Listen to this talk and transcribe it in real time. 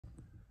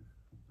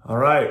All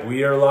right,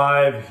 we are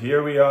live.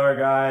 Here we are,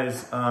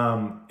 guys.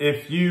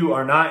 If you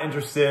are not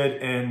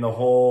interested in the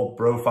whole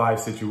BroFive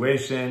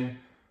situation,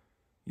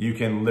 you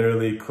can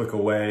literally click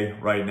away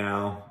right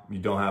now. You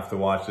don't have to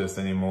watch this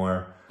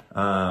anymore.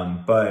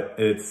 But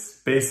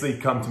it's basically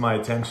come to my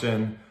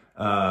attention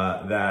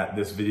that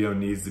this video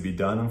needs to be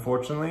done,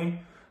 unfortunately.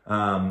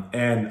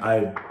 And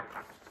I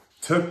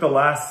took the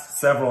last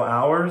several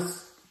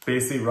hours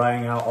basically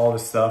writing out all the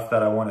stuff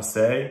that I want to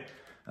say.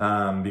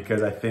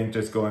 Because I think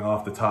just going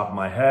off the top of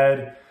my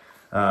head,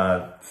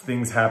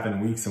 things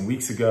happened weeks and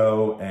weeks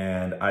ago,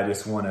 and I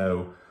just want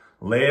to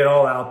lay it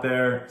all out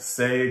there,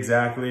 say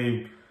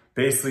exactly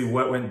basically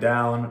what went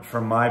down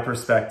from my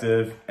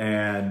perspective,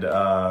 and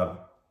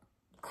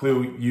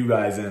clue you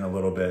guys in a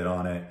little bit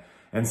on it.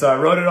 And so I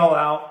wrote it all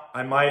out.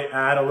 I might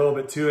add a little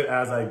bit to it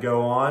as I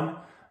go on,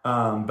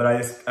 but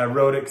I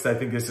wrote it because I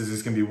think this is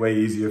just going to be way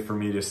easier for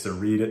me just to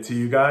read it to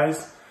you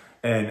guys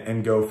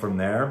and go from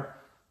there.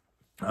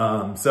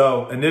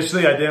 So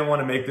initially I didn't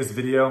want to make this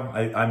video.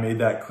 I made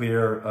that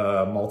clear,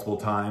 multiple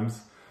times.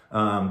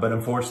 But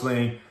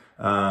unfortunately,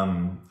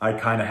 I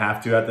kind of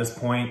have to at this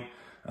point.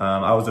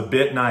 I was a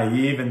bit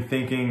naive in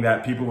thinking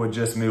that people would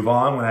just move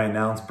on when I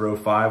announced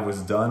BroFive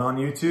was done on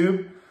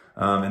YouTube.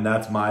 And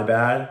that's my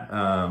bad.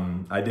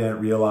 I didn't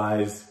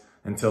realize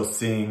until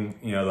seeing,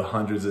 the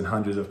hundreds and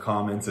hundreds of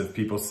comments of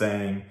people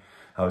saying,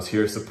 I was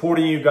here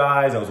supporting you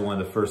guys. I was one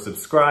of the first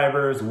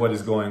subscribers. What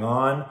is going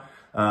on?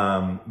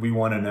 We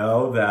want to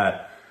know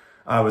that.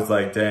 I was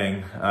like,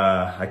 dang,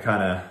 I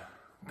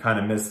kind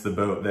of missed the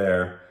boat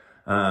there.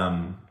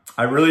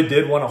 I really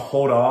did want to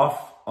hold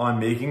off on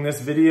making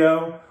this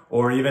video,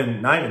 or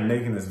even not even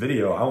making this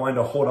video. I wanted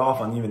to hold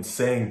off on even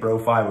saying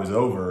BroFive was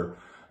over,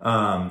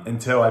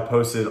 until I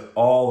posted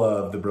all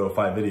of the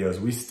BroFive videos.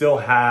 We still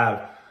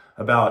have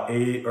about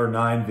 8 or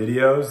 9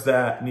 videos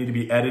that need to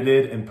be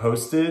edited and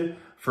posted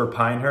for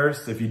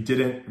Pinehurst. If you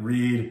didn't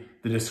read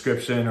the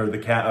description or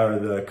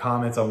the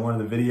comments on one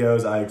of the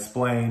videos, I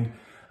explained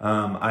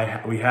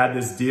we had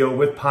this deal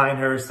with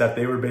Pinehurst that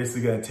they were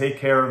basically going to take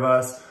care of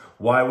us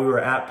while we were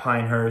at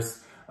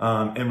Pinehurst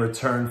in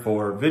return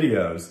for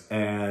videos.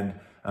 And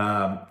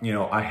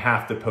I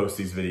have to post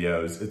these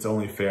videos. It's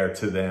only fair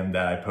to them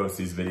that I post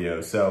these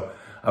videos. So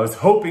I was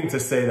hoping to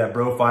say that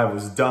BroFive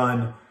was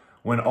done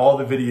when all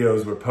the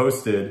videos were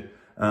posted,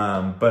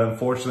 but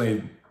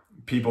unfortunately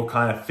people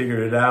kind of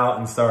figured it out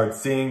and started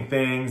seeing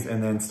things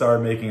and then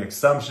started making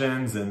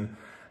assumptions. And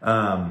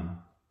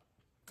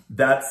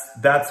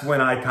that's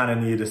when I kind of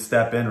need to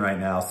step in right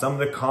now. Some of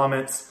the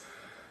comments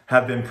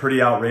have been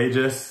pretty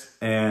outrageous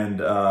and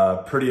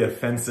pretty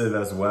offensive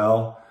as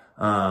well.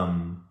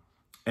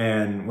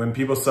 And when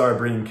people started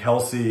bringing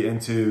Kelsey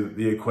into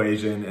the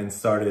equation and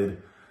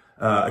started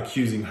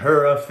accusing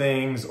her of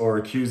things or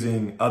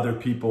accusing other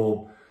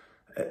people,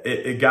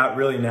 it got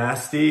really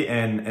nasty,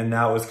 and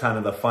that was kind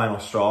of the final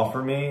straw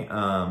for me.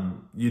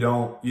 You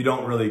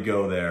don't really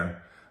go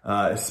there,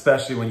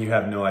 especially when you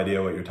have no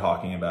idea what you're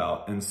talking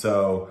about. And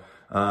so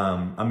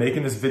I'm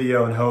making this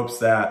video in hopes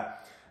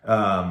that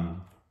I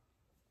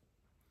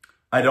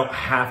don't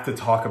have to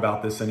talk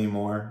about this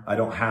anymore. I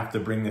don't have to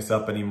bring this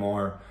up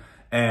anymore.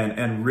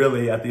 And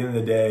really, at the end of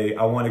the day,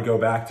 I want to go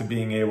back to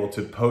being able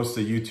to post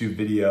a YouTube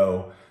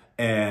video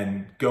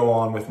and go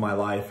on with my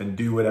life and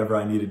do whatever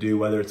I need to do,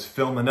 whether it's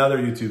film another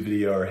YouTube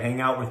video or hang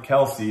out with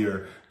Kelsey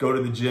or go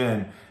to the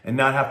gym, and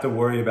not have to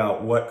worry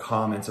about what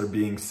comments are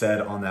being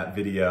said on that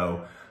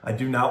video. I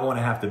do not want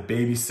to have to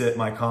babysit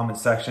my comment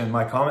section.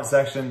 My comment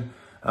section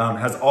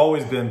has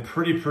always been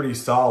pretty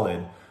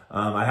solid.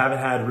 I haven't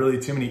had really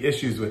too many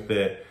issues with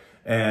it.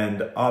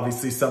 And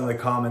obviously some of the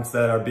comments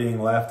that are being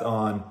left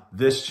on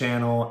this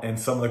channel and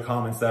some of the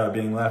comments that are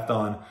being left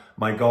on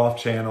my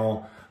golf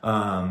channel,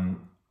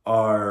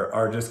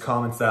 are just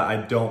comments that I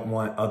don't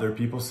want other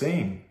people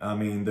seeing. I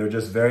mean, they're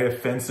just very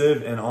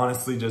offensive and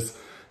honestly just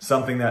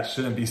something that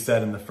shouldn't be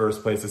said in the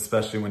first place,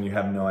 especially when you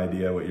have no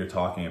idea what you're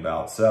talking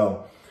about.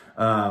 So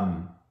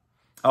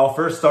I'll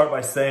first start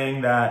by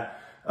saying that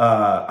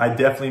I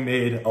definitely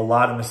made a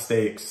lot of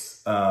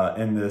mistakes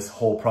in this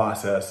whole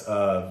process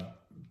of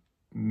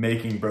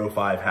making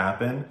BroFive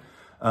happen.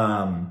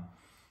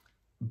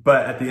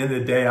 But at the end of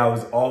the day, I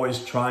was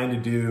always trying to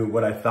do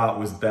what I thought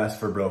was best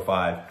for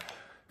BroFive.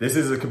 This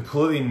is a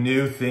completely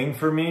new thing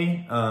for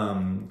me.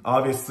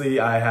 Obviously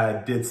I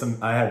have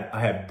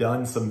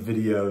done some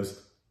videos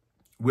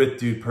with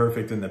Dude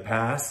Perfect in the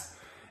past.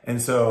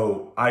 And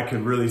so I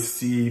could really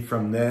see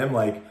from them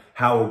like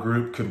how a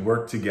group could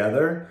work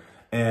together.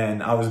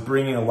 And I was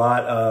bringing a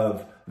lot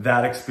of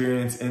that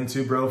experience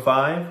into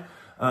BroFive.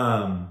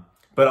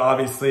 But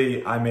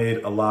obviously I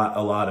made a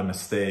lot of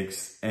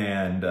mistakes,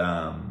 and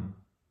a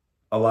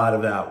lot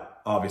of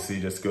that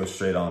obviously just goes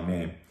straight on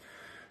me.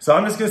 So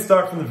I'm just gonna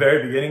start from the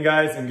very beginning,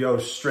 guys, and go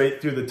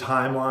straight through the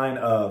timeline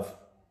of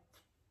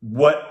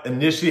what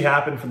initially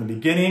happened from the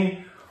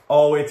beginning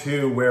all the way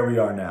to where we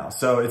are now.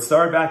 So it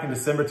started back in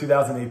December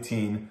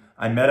 2018.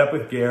 I met up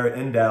with Garrett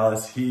in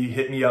Dallas. He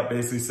hit me up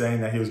basically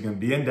saying that he was gonna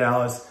be in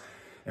Dallas,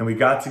 and we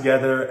got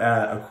together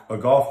at a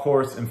golf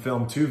course and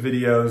filmed 2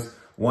 videos.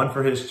 one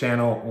for his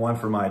channel, one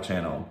for my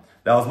channel.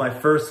 That was my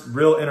first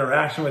real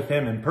interaction with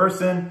him in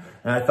person,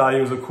 and I thought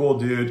he was a cool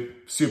dude,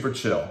 super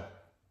chill.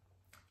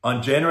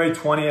 On January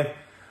 20th,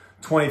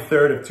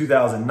 23rd of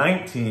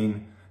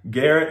 2019,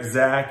 Garrett,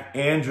 Zach,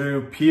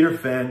 Andrew, Peter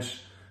Finch,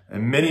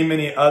 and many,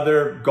 many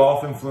other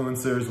golf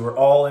influencers were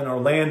all in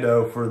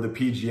Orlando for the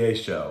PGA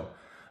show.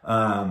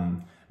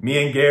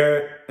 Me and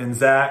Garrett and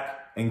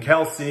Zach and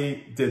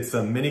Kelsey did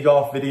some mini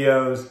golf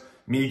videos.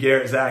 Me,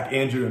 Garrett, Zach,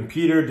 Andrew, and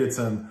Peter did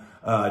some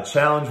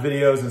challenge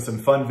videos and some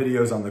fun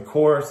videos on the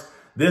course.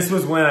 This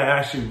was when I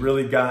actually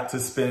really got to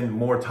spend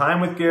more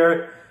time with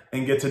Garrett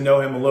and get to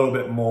know him a little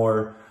bit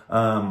more,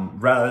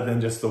 rather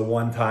than just the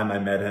one time I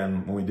met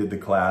him when we did the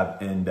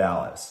collab in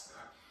Dallas.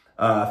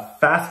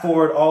 Fast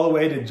forward all the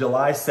way to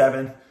July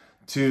 7th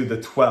to the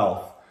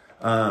 12th.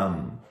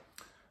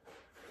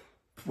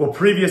 Well,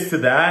 previous to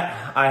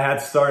that, I had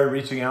started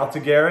reaching out to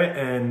Garrett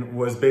and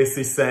was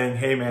basically saying,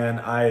 hey man,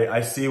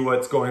 I see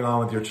what's going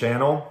on with your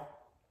channel.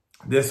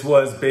 This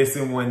was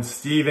basically when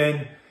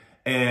Steven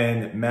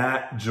and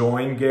Matt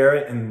joined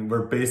Garrett and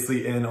were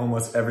basically in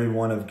almost every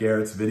one of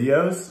Garrett's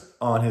videos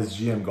on his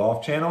GM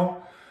Golf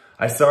channel.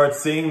 I started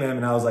seeing them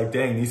and I was like,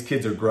 dang, these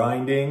kids are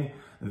grinding.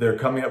 They're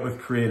coming up with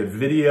creative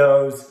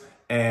videos,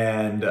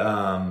 and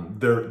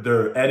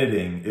their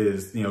editing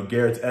is,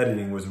 Garrett's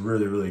editing was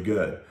really, really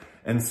good.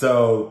 And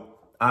so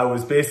I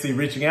was basically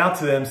reaching out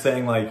to them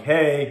saying like,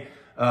 hey,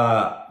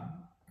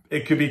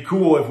 it could be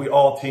cool if we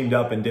all teamed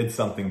up and did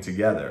something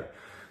together.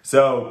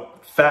 So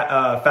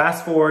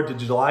fast forward to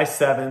July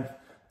 7th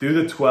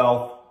through the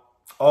 12th,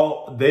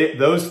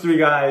 those three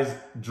guys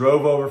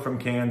drove over from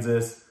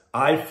Kansas.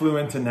 I flew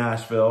into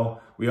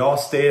Nashville. We all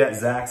stayed at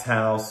Zach's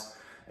house.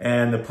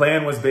 And the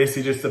plan was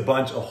basically just a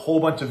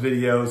whole bunch of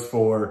videos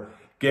for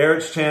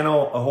Garrett's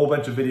channel, a whole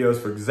bunch of videos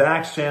for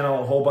Zach's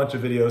channel, a whole bunch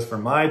of videos for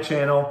my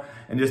channel,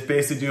 and just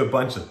basically do a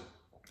bunch of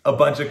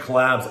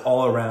collabs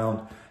all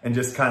around and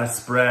just kind of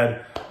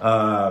spread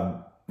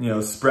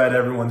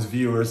everyone's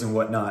viewers and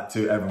whatnot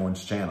to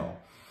everyone's channel.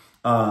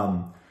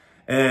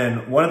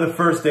 And one of the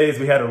first days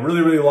we had a really,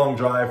 really long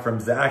drive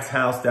from Zach's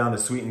house down to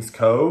Sweetens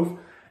Cove.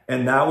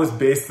 And that was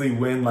basically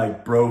when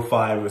like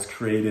BroFive was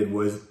created,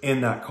 was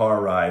in that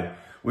car ride.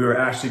 We were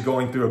actually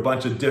going through a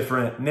bunch of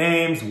different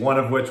names, one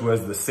of which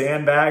was the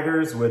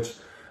Sandbaggers, which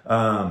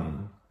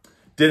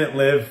didn't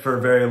live for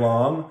very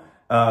long,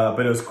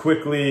 but it was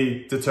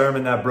quickly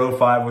determined that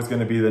BroFive was going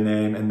to be the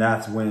name, and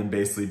that's when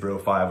basically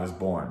BroFive was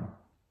born.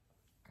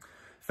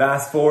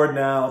 Fast forward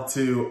now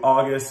to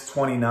August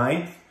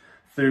 29th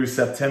through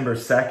September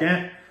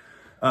 2nd.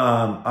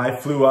 I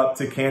flew up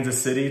to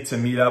Kansas City to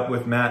meet up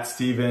with Matt,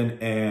 Steven,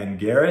 and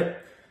Garrett.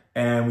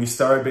 And we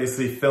started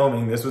basically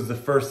filming. This was the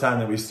first time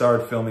that we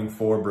started filming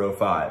for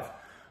BroFive.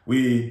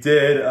 We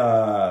did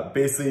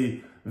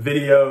basically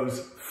videos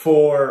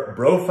for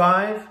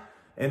BroFive,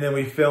 and then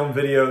we filmed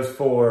videos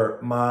for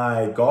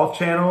my golf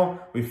channel.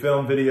 We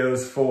filmed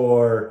videos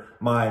for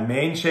my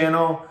main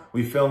channel.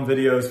 We filmed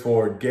videos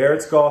for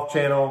Garrett's golf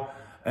channel.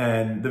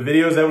 And the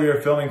videos that we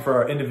were filming for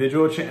our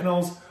individual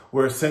channels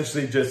were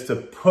essentially just to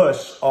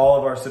push all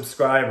of our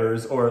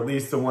subscribers, or at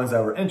least the ones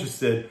that were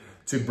interested,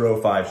 to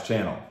BroFive's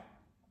channel.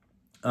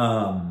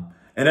 And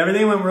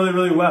everything went really,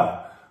 really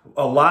well.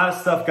 A lot of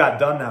stuff got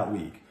done that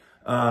week.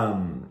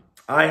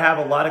 I have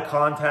a lot of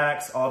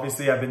contacts.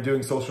 Obviously, I've been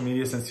doing social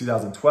media since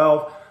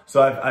 2012.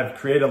 So I've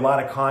created a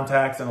lot of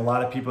contacts and a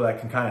lot of people that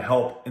can kind of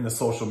help in the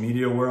social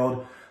media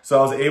world. So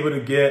I was able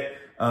to get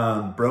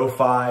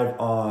BroFive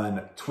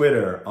on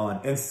Twitter, on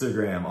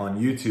Instagram, on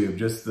YouTube,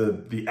 just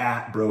the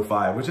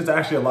 @BroFive, which is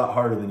actually a lot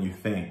harder than you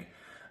think.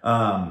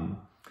 And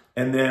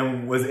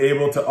then was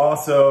able to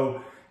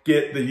also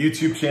get the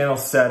YouTube channel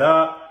set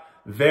up,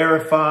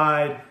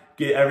 verified,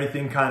 get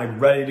everything kind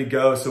of ready to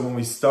go. So when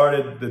we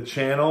started the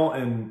channel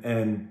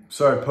and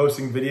started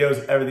posting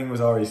videos, everything was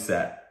already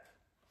set.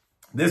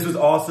 This was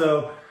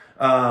also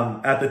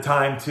at the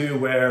time too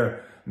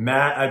where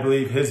Matt, I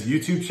believe his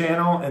YouTube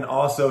channel and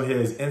also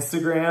his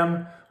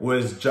Instagram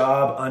was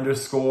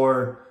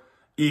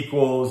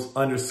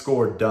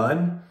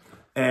job_equals_done.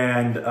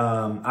 And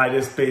I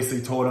just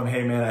basically told him,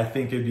 hey man, I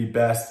think it'd be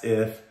best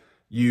if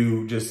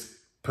you just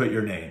put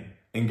your name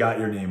and got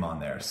your name on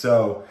there.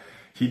 So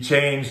he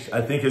changed,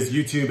 I think, his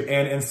YouTube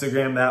and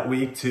Instagram that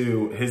week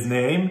to his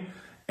name.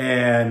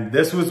 And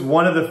this was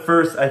one of the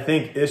first, I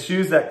think,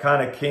 issues that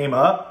kind of came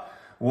up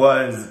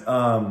was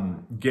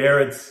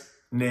Garrett's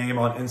name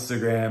on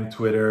Instagram,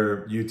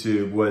 Twitter,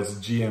 YouTube was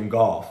GM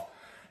Golf.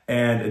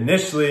 And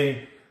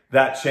initially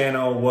that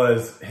channel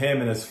was him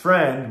and his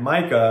friend,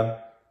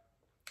 Micah.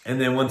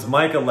 And then once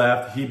Micah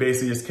left, he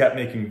basically just kept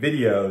making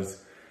videos.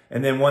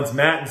 And then once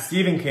Matt and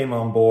Steven came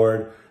on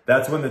board,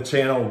 that's when the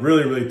channel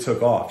really, really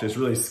took off, just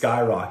really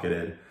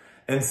skyrocketed.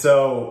 And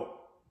so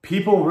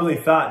people really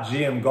thought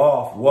GM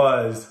Golf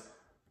was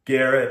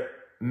Garrett,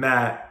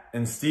 Matt,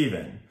 and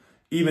Steven,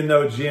 even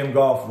though GM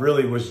Golf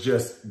really was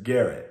just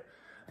Garrett.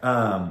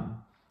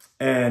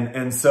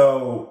 And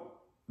so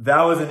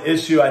that was an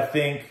issue, I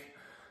think,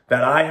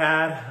 that I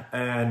had,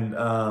 and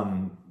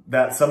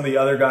that some of the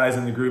other guys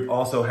in the group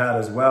also had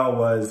as well,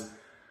 was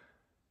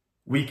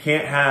we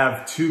can't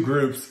have two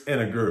groups in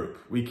a group.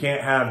 We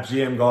can't have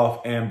GM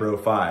Golf and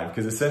BroFive,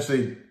 because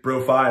essentially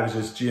BroFive is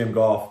just GM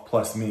Golf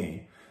plus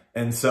me.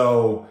 And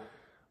so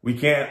we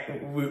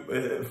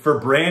can't, for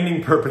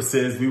branding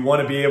purposes, we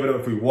want to be able to,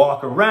 if we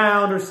walk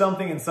around or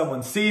something and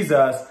someone sees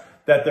us,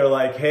 that they're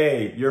like,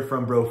 hey, you're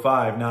from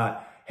BroFive,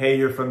 not, hey,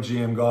 you're from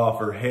GM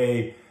Golf, or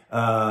hey,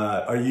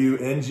 are you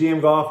in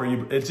GM Golf?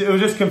 It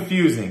was just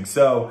confusing.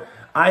 So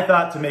I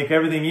thought to make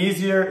everything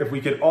easier, if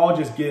we could all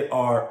just get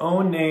our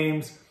own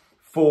names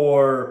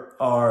for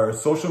our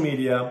social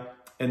media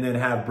and then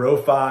have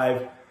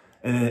BroFive,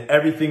 and then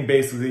everything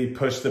basically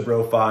pushed to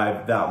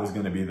BroFive, that was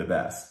going to be the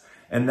best.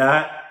 And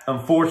that,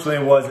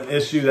 unfortunately, was an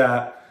issue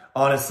that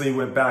honestly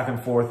went back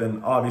and forth,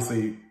 and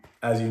obviously,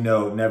 as you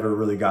know, never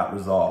really got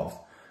resolved.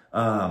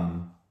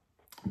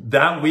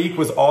 That week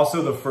was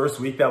also the first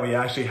week that we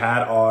actually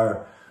had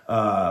our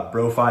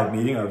BroFive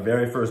meeting, our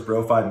very first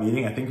BroFive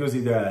meeting. I think it was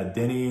either at a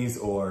Denny's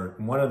or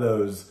one of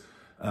those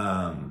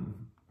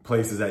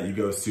places that you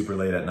go super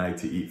late at night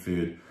to eat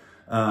food.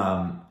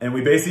 And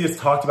we basically just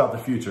talked about the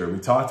future. We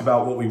talked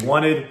about what we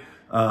wanted.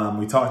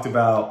 We talked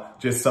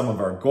about just some of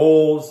our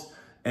goals.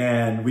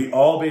 And we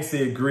all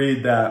basically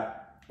agreed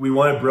that we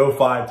wanted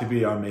BroFive to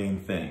be our main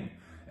thing.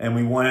 And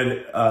we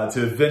wanted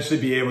to eventually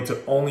be able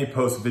to only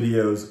post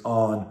videos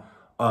on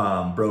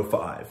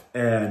BroFive.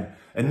 And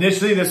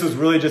initially, this was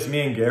really just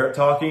me and Garrett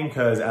talking,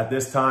 because at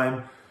this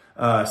time,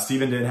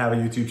 Steven didn't have a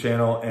YouTube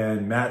channel,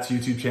 and Matt's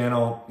YouTube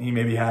channel, he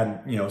maybe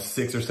had,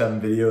 6 or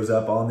 7 videos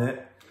up on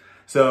it.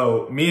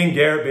 So me and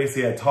Garrett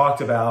basically had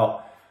talked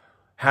about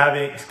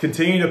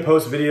continuing to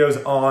post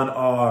videos on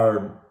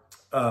our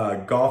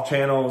golf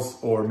channels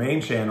or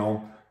main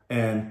channel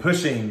and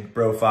pushing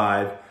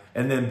BroFive.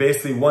 And then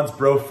basically once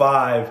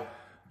BroFive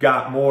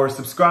got more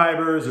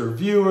subscribers or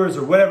viewers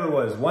or whatever it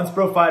was, once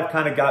BroFive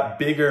kind of got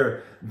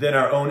bigger than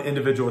our own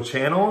individual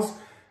channels,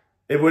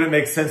 it wouldn't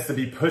make sense to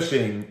be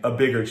pushing a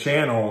bigger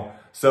channel.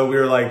 So we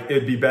were like,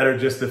 it'd be better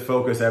just to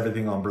focus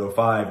everything on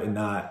BroFive and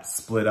not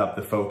split up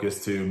the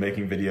focus to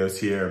making videos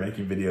here,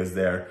 making videos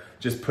there,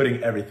 just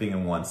putting everything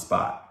in one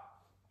spot.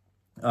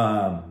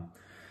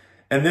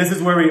 And this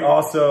is where we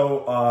also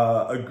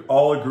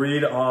all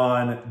agreed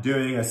on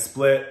doing a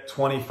split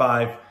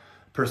 25%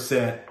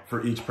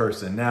 for each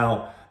person.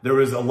 Now, there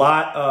was a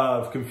lot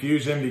of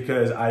confusion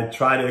because I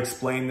tried to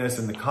explain this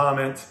in the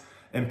comments,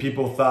 and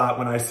people thought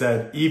when I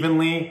said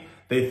evenly,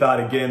 they thought,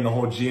 again, the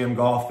whole GM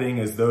Golf thing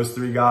is those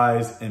 3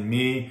 guys and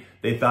me.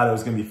 They thought it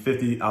was going to be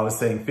 50. I was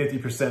saying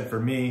 50% for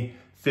me,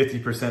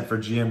 50% for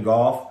GM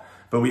Golf.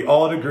 But we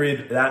all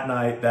agreed that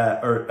night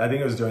that, or I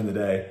think it was during the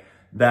day,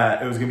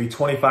 that it was going to be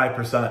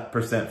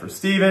 25% for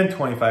Steven,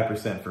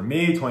 25% for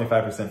me,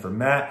 25% for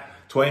Matt,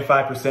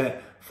 25%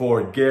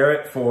 for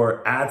Garrett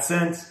for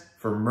AdSense,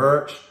 for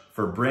merch,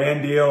 for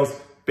brand deals,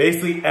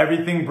 basically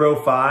everything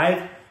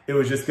BroFive. It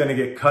was just going to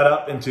get cut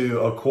up into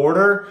a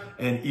quarter,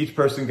 and each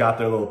person got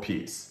their little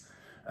piece.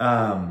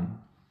 And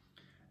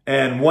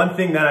one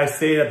thing that I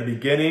stated at the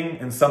beginning,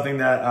 and something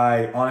that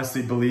I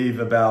honestly believe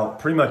about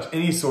pretty much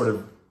any sort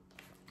of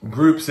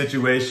group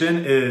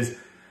situation, is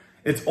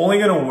it's only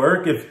going to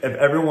work if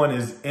everyone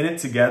is in it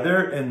together.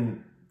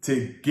 And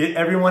to get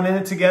everyone in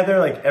it together,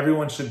 like,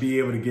 everyone should be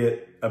able to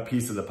get a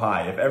piece of the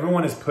pie. If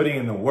everyone is putting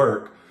in the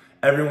work,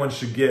 everyone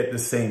should get the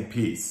same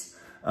piece.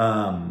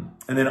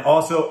 And then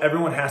also,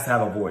 everyone has to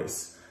have a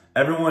voice.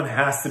 Everyone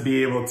has to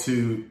be able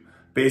to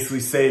basically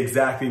say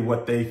exactly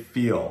what they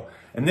feel.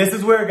 And this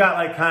is where it got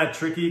like kind of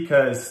tricky,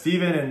 because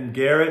Steven and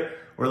Garrett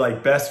were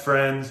like best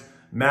friends.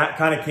 Matt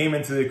kind of came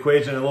into the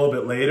equation a little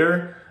bit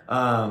later.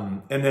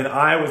 And then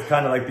I was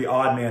kind of like the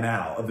odd man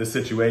out of the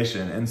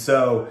situation. And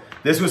so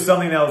this was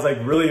something that was like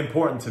really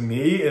important to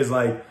me, is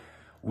like,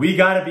 we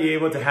got to be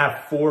able to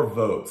have 4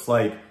 votes.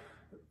 Like,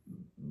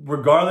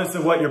 regardless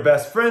of what your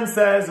best friend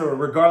says, or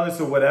regardless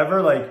of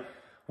whatever, like,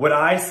 what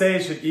I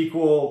say should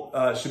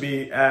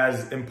be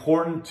as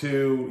important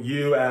to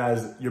you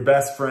as your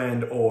best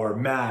friend or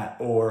Matt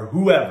or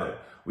whoever.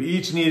 We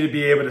each need to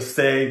be able to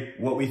say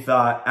what we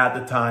thought at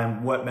the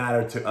time, what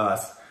mattered to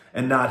us,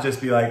 and not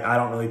just be like, I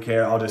don't really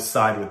care, I'll just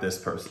side with this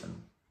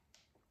person.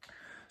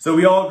 So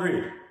we all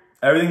agreed.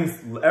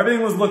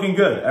 Everything was looking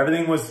good.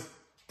 Everything was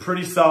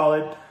pretty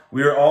solid.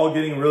 We were all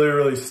getting really,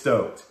 really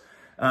stoked.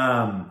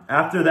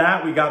 After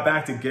that, we got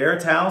back to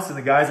Garrett's house, and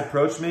the guys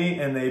approached me,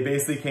 and they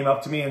basically came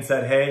up to me and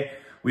said, hey,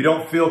 we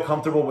don't feel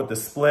comfortable with the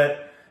split,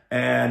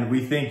 and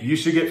we think you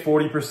should get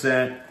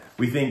 40%.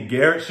 We think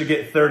Garrett should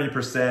get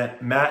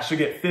 30%, Matt should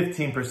get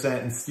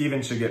 15%, and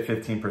Steven should get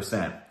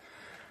 15%.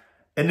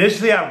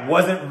 Initially, I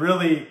wasn't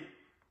really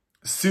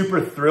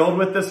super thrilled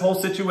with this whole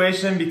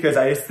situation, because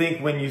I just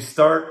think when you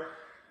start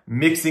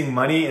mixing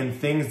money and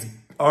things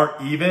aren't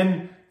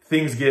even,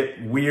 things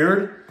get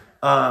weird.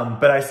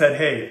 But I said,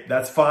 hey,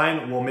 that's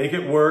fine. We'll make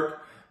it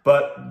work.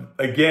 But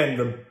again,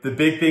 the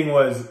big thing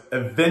was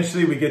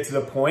eventually we get to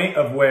the point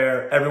of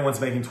where everyone's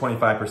making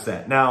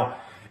 25%. Now,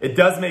 it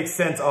does make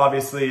sense,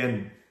 obviously,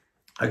 and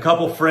a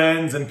couple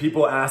friends and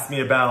people asked me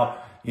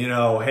about,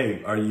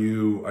 hey, are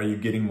you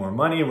getting more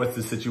money? What's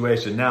the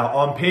situation? Now,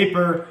 on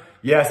paper,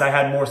 yes, I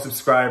had more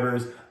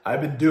subscribers,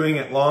 I've been doing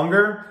it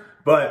longer,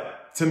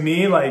 but to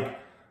me, like,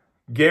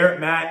 Garrett,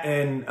 Matt,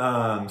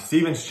 and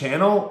Steven's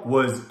channel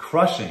was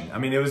crushing. I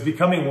mean, it was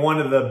becoming one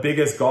of the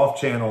biggest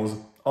golf channels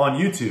on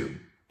YouTube.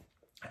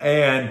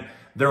 And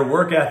their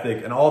work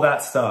ethic and all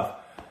that stuff,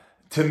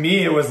 to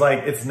me, it was like,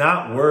 it's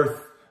not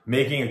worth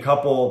making a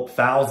couple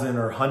 $1,000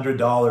 or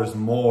 $100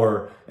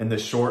 more in the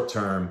short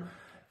term.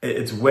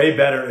 It's way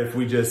better if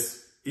we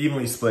just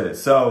evenly split it.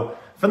 So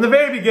from the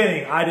very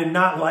beginning, I did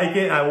not like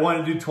it. I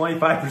wanted to do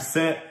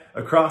 25%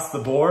 across the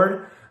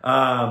board,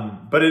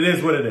 but it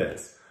is what it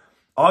is.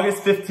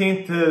 August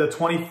 15th to the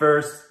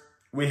 21st,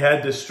 we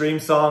had to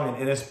Streamsong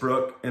in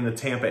Innisbrook in the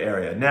Tampa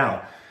area.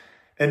 Now,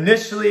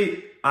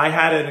 initially, I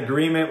had an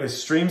agreement with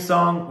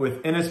Streamsong,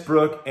 with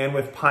Innisbrook, and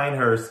with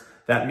Pinehurst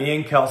that me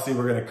and Kelsey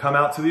were going to come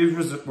out to these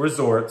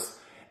resorts,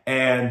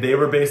 and they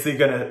were basically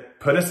going to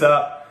put us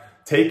up,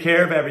 take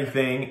care of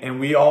everything,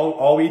 and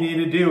all we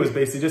need to do was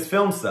basically just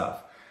film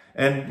stuff.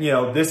 And, you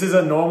know, this is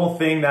a normal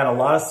thing that a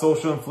lot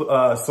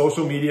of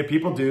social media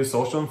people do,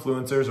 social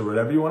influencers or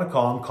whatever you want to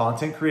call them,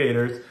 content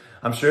creators.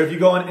 I'm sure if you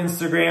go on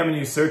Instagram and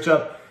you search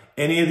up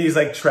any of these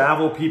like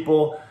travel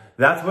people,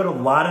 that's what a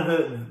lot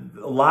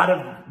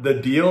of the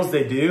deals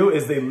they do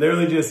is they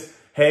literally just,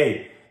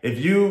 hey,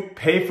 if you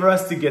pay for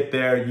us to get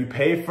there, you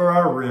pay for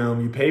our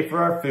room, you pay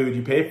for our food,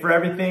 you pay for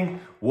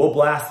everything, we'll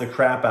blast the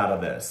crap out of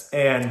this.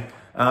 And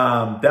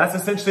that's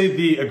essentially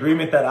the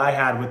agreement that I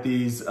had with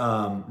these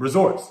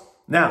resorts.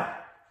 Now,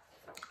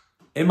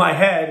 in my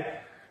head,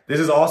 this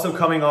is also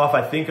coming off,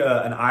 I think,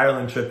 an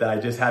Ireland trip that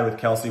I just had with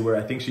Kelsey where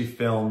I think she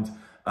filmed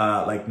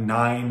like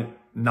nine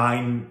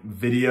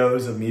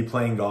videos of me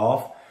playing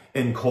golf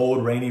in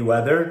cold, rainy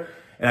weather.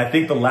 And I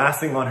think the last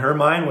thing on her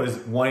mind was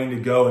wanting to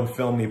go and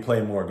film me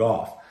play more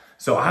golf.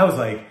 So I was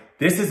like,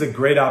 this is a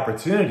great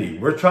opportunity.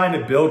 We're trying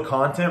to build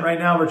content right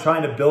now. We're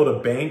trying to build a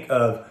bank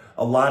of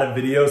a lot of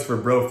videos for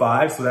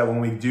BroFive so that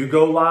when we do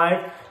go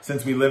live,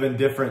 since we live in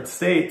different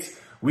states,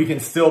 we can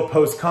still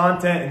post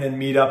content and then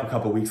meet up a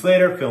couple weeks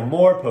later, film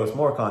more, post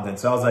more content.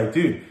 So I was like,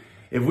 dude,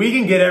 if we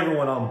can get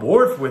everyone on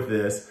board with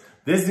this,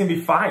 this is gonna be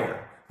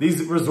fire.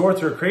 These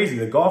resorts are crazy.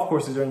 The golf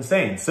courses are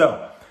insane.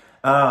 So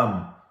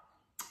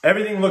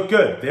everything looked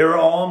good. They were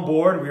all on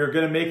board. We were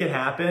gonna make it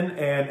happen,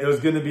 and it was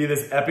gonna be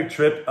this epic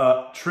trip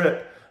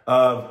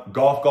of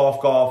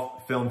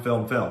golf,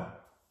 film.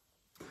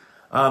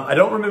 I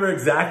don't remember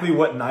exactly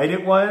what night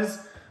it was,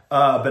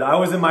 but I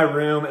was in my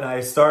room and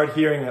I started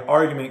hearing an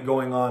argument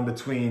going on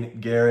between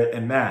Garrett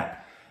and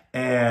Matt,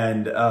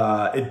 and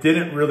it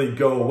didn't really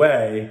go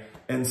away.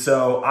 And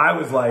so I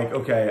was like,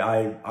 okay,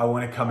 I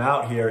want to come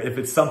out here. If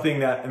it's something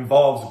that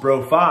involves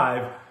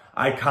BroFive,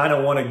 I kind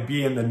of want to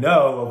be in the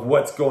know of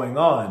what's going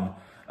on.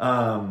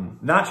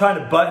 Not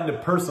trying to butt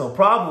into personal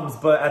problems,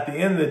 but at the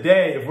end of the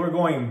day, if we're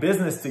going in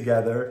business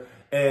together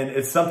and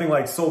it's something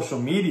like social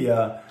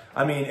media,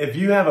 I mean, if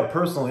you have a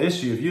personal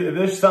issue, if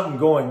there's something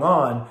going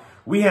on,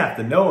 we have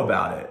to know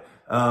about it.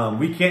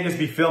 We can't just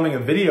be filming a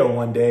video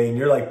one day and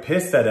you're like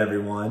pissed at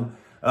everyone.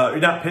 You're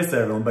not pissed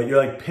at everyone, but you're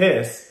like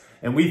pissed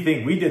and we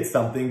think we did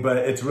something, but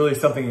it's really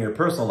something in your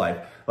personal life.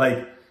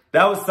 Like,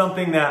 that was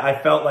something that I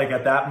felt like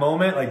at that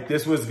moment, like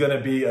this was going to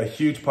be a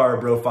huge part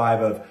of BroFive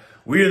of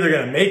we're either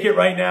going to make it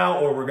right now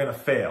or we're going to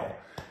fail.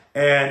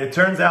 And it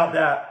turns out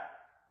that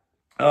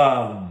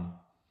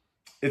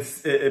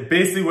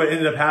basically what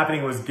ended up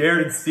happening was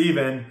Garrett and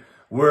Steven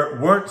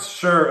weren't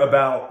sure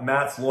about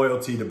Matt's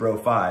loyalty to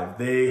BroFive.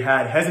 They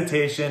had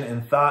hesitation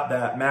and thought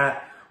that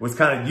Matt was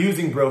kind of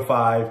using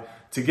BroFive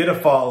to get a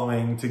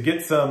following, to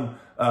get some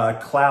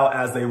clout,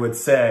 as they would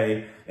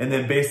say, and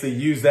then basically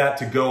use that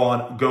to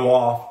go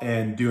off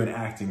and do an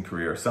acting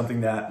career,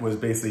 something that was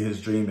basically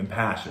his dream and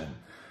passion,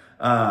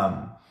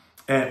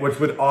 and which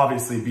would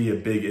obviously be a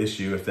big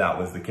issue if that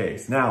was the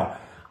case. Now,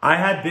 I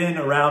had been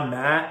around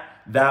Matt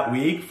that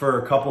week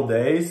for a couple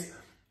days,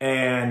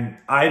 and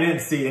I didn't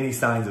see any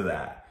signs of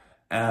that.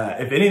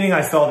 If anything,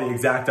 I saw the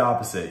exact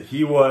opposite.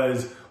 He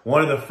was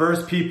one of the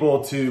first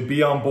people to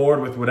be on board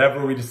with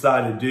whatever we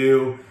decided to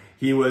do.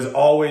 He was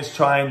always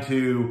trying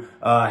to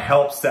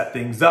help set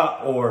things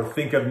up or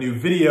think of new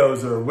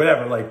videos or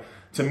whatever. Like,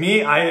 to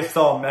me, I just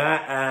saw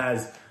Matt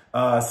as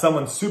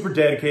someone super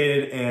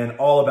dedicated and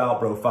all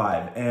about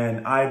BroFive.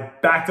 And I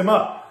backed him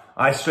up.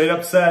 I straight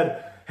up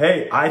said,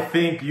 hey, I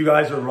think you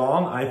guys are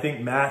wrong. I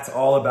think Matt's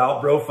all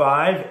about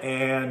BroFive.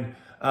 And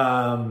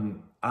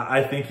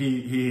I think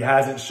he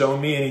hasn't shown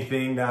me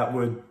anything that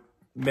would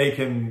make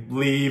him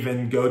leave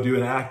and go do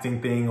an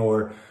acting thing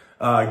or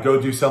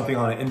go do something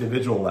on an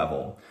individual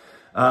level.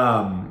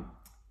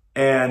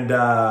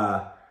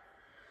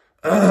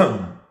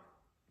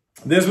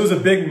 This was a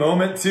big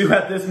moment too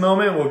at this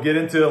moment. We'll get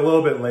into it a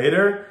little bit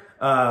later.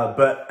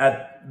 But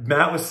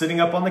Matt was sitting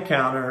up on the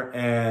counter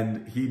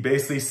and he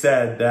basically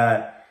said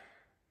that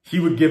he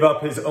would give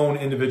up his own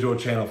individual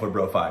channel for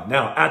BroFive.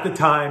 Now, at the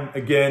time,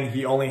 again,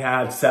 he only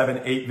had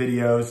 7, 8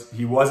 videos.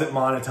 He wasn't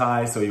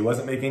monetized, so he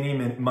wasn't making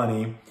any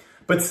money,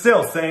 but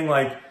still saying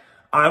like,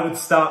 I would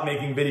stop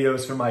making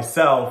videos for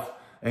myself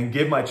and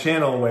give my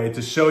channel away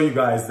to show you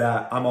guys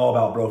that I'm all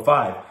about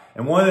BroFive.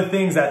 And one of the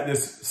things that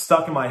just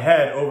stuck in my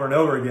head over and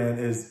over again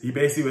is he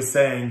basically was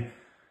saying,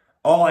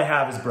 all I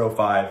have is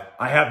BroFive.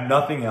 I have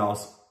nothing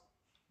else.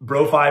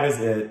 BroFive is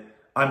it.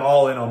 I'm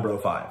all in on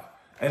BroFive.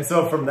 And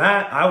so from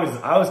that,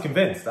 I was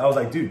convinced. I was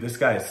like, dude, this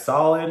guy is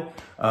solid.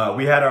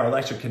 We had our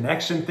electric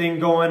connection thing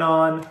going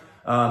on.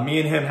 Me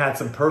and him had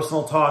some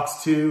personal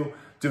talks too,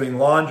 doing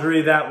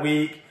laundry that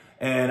week.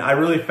 And I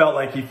really felt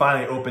like he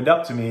finally opened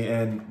up to me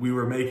and we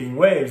were making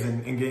waves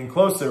and getting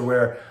closer,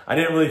 where I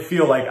didn't really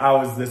feel like I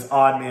was this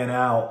odd man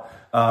out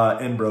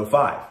in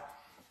BroFive.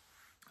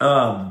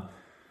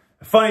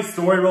 Funny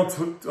story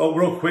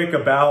real quick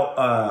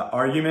about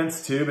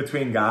arguments too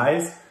between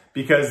guys,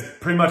 because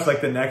pretty much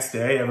like the next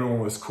day everyone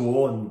was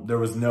cool and there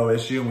was no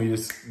issue and we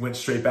just went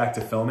straight back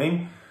to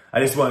filming. I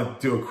just want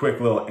to do a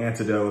quick little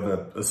anecdote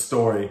of a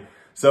story.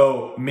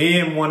 So me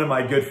and one of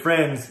my good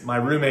friends, my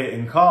roommate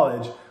in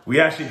college, we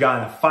actually got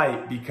in a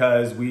fight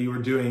because he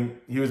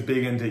was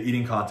big into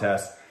eating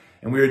contests,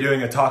 and we were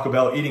doing a Taco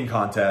Bell eating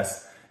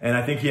contest. And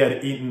I think he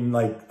had eaten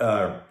like,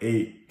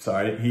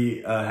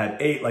 he had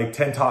ate like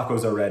 10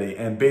 tacos already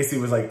and basically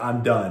was like,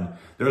 I'm done.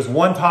 There was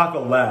one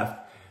taco left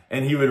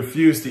and he would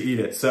refuse to eat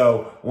it.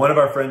 So one of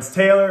our friends,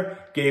 Taylor,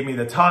 gave me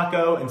the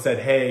taco and said,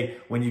 hey,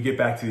 when you get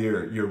back to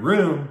your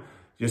room,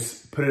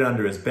 just put it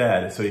under his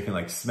bed so you can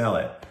like smell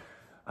it.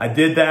 I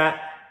did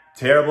that.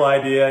 Terrible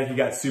idea. He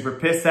got super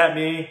pissed at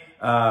me.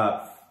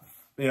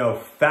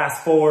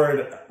 Fast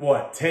forward,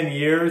 10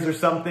 years or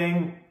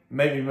something,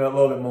 maybe a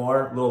little bit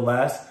more, a little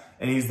less.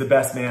 And he's the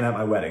best man at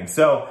my wedding.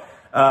 So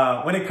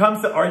when it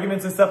comes to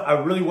arguments and stuff, I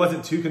really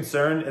wasn't too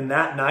concerned. And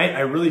that night, I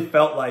really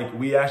felt like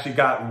we actually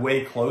got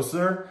way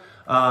closer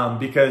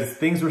because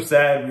things were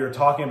said. We were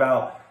talking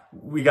about,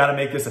 we got to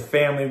make this a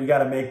family. We got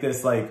to make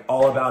this like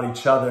all about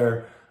each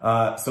other.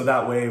 So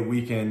that way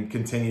we can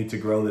continue to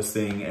grow this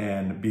thing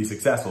and be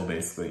successful,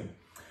 basically.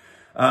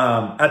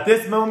 At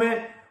this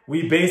moment,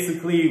 we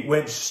basically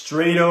went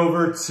straight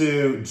over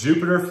to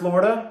Jupiter,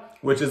 Florida,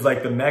 which is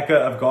like the mecca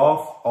of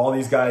golf. All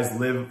these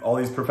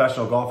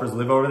professional golfers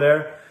live over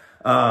there.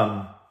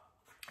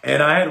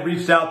 And I had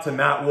reached out to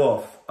Matt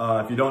Wolff.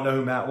 If you don't know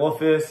who Matt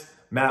Wolff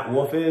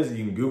is,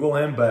 you can Google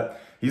him,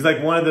 but he's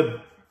like one of the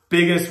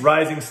biggest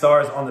rising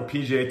stars on the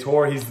PGA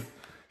Tour. He's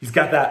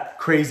got that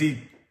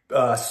crazy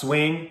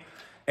swing.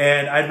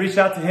 And I'd reached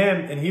out to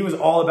him and he was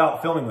all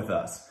about filming with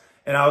us.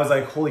 And I was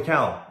like, holy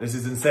cow, this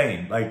is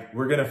insane. Like,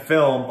 we're going to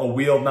film a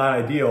Wheel of Not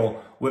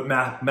Ideal with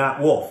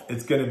Matt Wolff.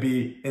 It's going to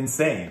be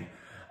insane.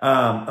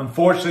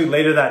 Unfortunately,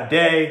 later that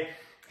day,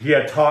 he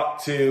had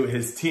talked to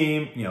his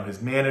team,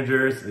 his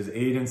managers, his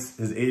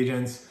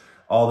agents,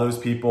 all those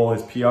people,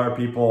 his PR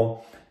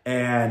people.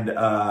 And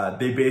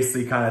they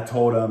basically kind of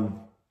told him,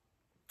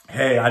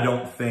 hey, I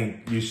don't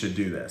think you should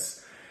do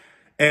this.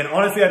 And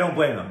honestly, I don't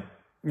blame him.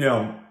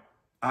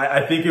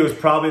 I think it was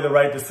probably the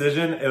right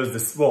decision. It was the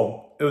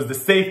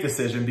safe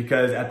decision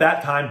because at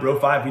that time,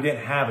 BroFive, we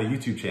didn't have a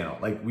YouTube channel.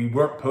 Like, we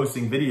weren't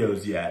posting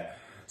videos yet.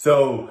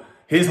 So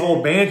his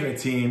whole management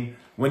team,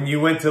 when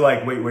you went to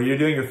like, wait, where you're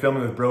doing your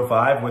filming with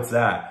BroFive, what's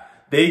that?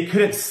 They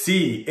couldn't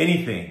see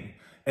anything.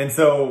 And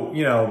so,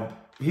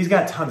 he's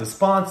got tons of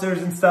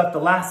sponsors and stuff. The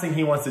last thing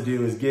he wants to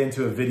do is get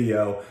into a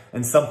video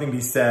and something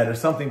be said or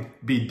something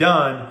be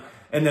done,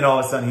 and then all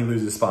of a sudden he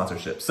loses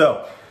sponsorship.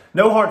 So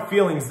no hard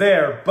feelings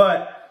there,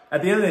 but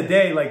at the end of the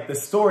day, like, the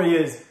story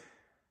is,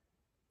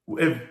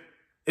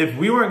 if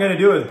we weren't going to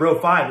do it with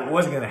BroFive, it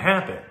wasn't going to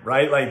happen,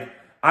 right? Like,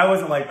 I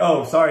wasn't like,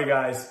 oh, sorry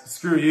guys,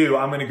 screw you.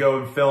 I'm going to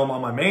go and film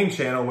on my main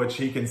channel, which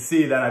he can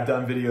see that I've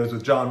done videos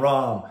with John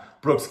Rahm,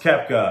 Brooks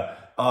Koepka,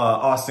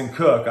 Austin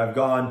Cook. I've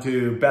gone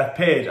to Beth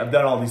Page. I've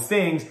done all these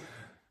things.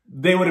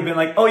 They would have been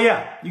like, oh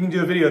yeah, you can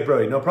do a video with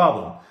Brody, no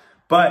problem.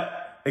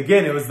 But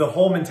again, it was the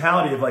whole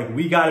mentality of like,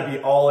 we got to be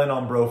all in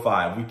on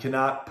BroFive. We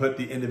cannot put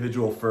the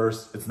individual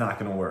first. It's not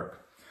going to work.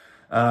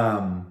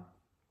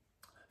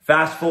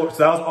 Fast forward, so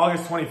that was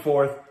August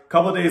 24th. A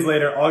couple of days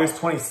later, August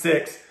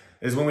 26th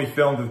is when we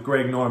filmed with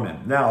Greg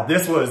Norman. Now,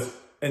 this was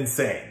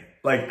insane,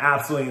 like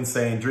absolutely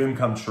insane, dream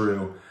come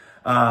true.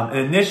 And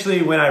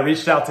initially when I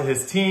reached out to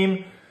his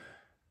team,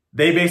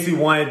 they basically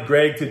wanted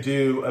Greg to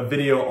do a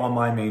video on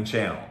my main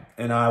channel.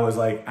 And I was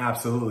like,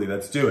 absolutely,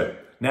 let's do it.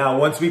 Now,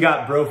 once we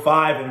got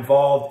BroFive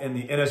involved in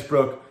the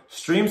Innisbrook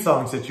stream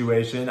song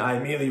situation, I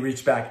immediately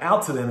reached back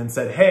out to them and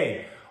said,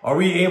 hey, are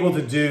we able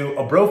to do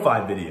a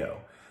BroFive video?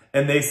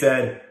 And they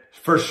said,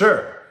 for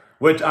sure.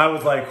 Which I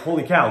was like,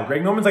 holy cow,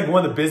 Greg Norman's like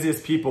one of the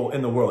busiest people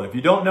in the world. If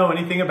you don't know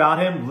anything about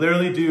him,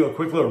 literally do a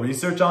quick little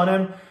research on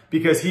him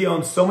because he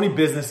owns so many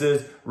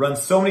businesses, runs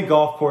so many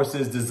golf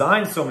courses,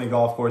 designs so many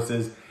golf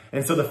courses.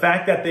 And so the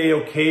fact that they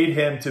okayed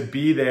him to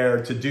be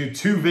there to do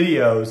 2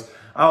 videos,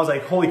 I was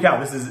like, holy cow,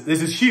 this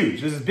is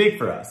huge. This is big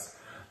for us.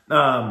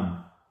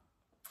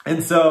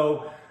 And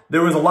so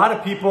there was a lot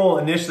of people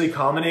initially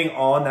commenting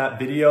on that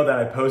video that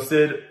I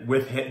posted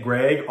with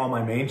Greg on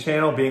my main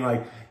channel being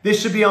like, this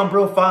should be on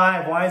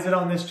BroFive. Why is it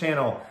on this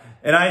channel?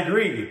 And I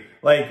agree.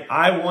 Like,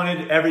 I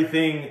wanted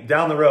everything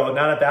down the road,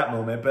 not at that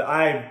moment, but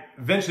I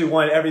eventually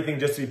wanted everything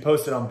just to be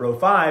posted on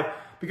BroFive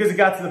because it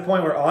got to the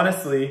point where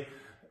honestly,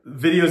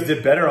 videos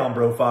did better on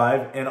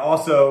BroFive, and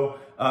also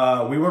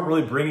we weren't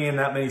really bringing in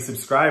that many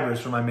subscribers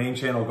from my main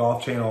channel,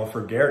 golf channel,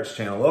 for Garrett's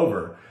channel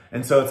over.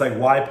 And so it's like,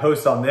 why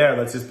post on there?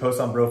 Let's just post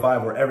on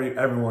BroFive where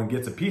everyone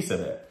gets a piece of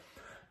it.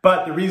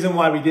 But the reason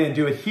why we didn't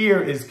do it here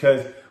is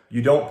because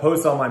you don't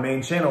post on my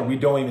main channel, we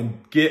don't even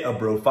get a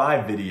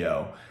BroFive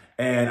video.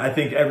 And I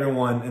think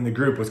everyone in the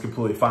group was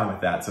completely fine with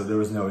that, so there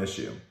was no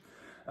issue.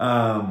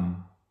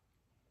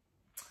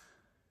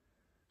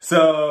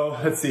 So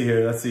let's see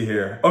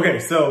here. Okay,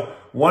 so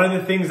one of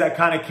the things that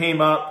kind of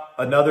came up,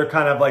 another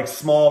kind of like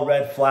small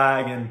red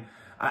flag, and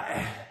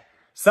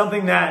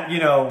something that, you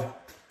know,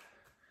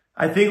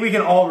 I think we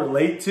can all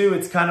relate to.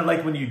 It's kind of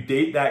like when you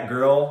date that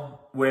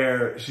girl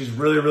where she's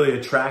really, really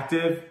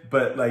attractive,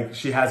 but like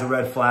she has a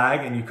red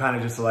flag and you kind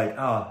of just like,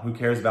 oh, who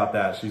cares about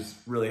that? She's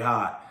really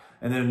hot.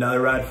 And then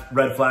another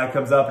red flag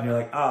comes up and you're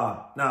like,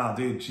 oh, no,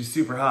 dude, she's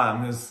super hot.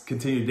 I'm going to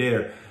continue to date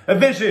her.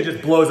 Eventually it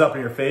just blows up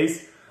in your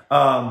face.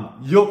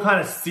 You'll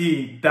kind of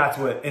see that's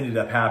what ended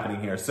up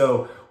happening here.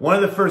 So one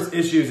of the first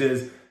issues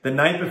is the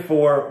night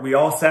before, we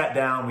all sat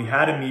down, we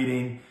had a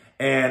meeting,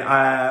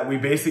 and we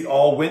basically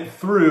all went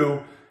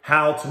through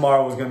how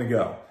tomorrow was going to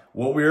go,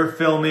 what we were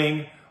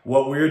filming,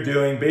 what we were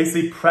doing,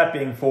 basically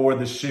prepping for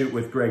the shoot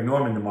with Greg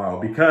Norman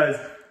tomorrow. Because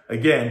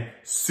again,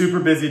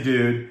 super busy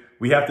dude.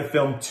 We have to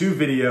film 2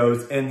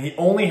 videos and he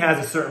only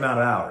has a certain amount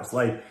of hours.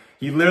 Like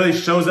he literally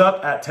shows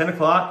up at 10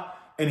 o'clock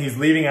and he's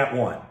leaving at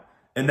 1.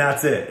 And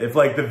that's it. If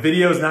like the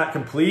video is not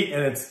complete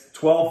and it's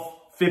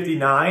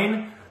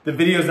 12:59, the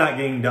video is not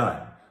getting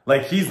done.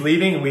 Like he's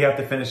leaving and we have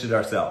to finish it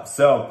ourselves.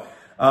 So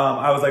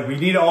I was like, we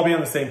need to all be on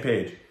the same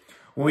page.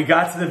 When we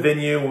got to the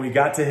venue, when we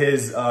got to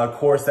his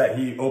course that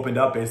he opened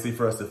up basically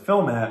for us to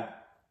film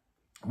at,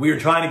 we were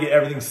trying to get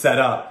everything set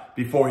up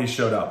before he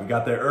showed up. We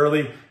got there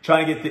early,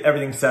 trying to get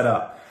everything set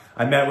up.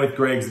 I met with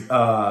Greg's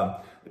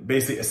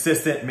basically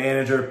assistant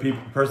manager,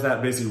 person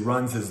that basically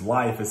runs his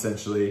life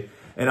essentially.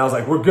 And I was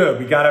like, we're good.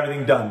 We got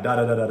everything done,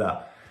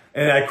 da-da-da-da-da.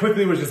 And I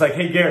quickly was just like,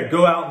 hey, Garrett,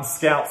 go out and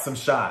scout some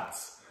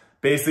shots.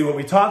 Basically what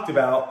we talked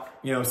about,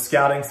 you know,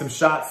 scouting some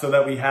shots so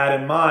that we had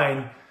in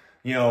mind,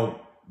 you know,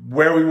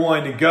 where we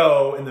wanted to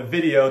go in the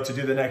video to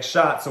do the next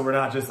shot. So we're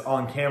not just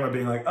on camera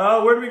being like,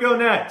 oh, where do we go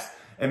next?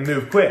 And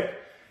move quick.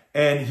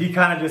 And he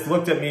kind of just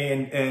looked at me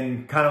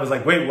and kind of was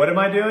like, wait, what am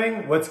I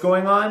doing? What's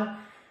going on?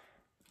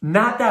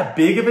 Not that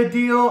big of a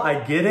deal.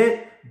 I get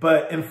it.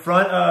 But in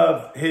front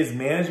of his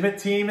management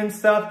team and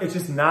stuff, it's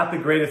just not the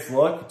greatest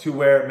look to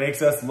where it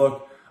makes us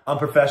look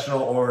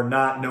unprofessional or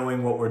not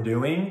knowing what we're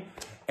doing.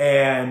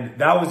 And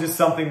that was just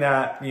something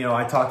that, you know,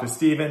 I talked with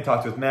Steven,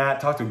 talked with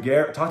Matt, talked with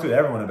Garrett, talked with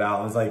everyone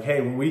about. I was like,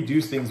 hey, when we do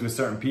things with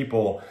certain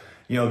people,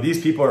 you know,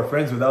 these people are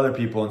friends with other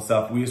people and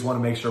stuff. We just want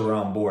to make sure we're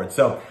on board.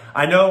 So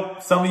I know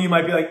some of you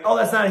might be like, oh,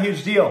 that's not a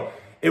huge deal.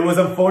 It was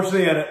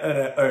unfortunately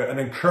an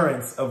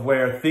occurrence of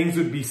where things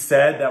would be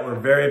said that were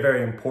very,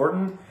 very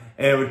important.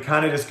 And it would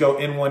kind of just go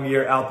in one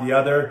ear, out the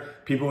other.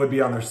 People would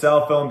be on their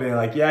cell phone being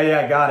like,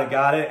 yeah,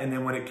 got it. And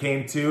then when it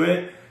came to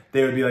it,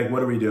 they would be like,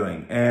 what are we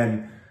doing?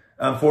 And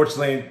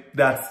unfortunately,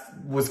 that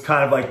was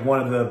kind of like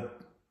one of the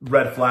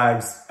red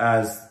flags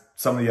as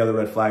some of the other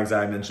red flags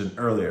I mentioned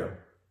earlier.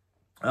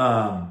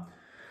 August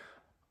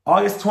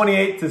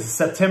 28th to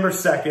September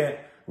 2nd,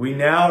 we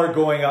now are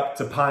going up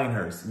to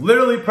Pinehurst.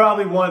 Literally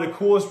probably one of the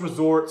coolest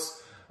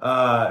resorts. If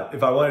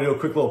I want to do a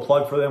quick little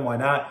plug for them, why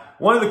not?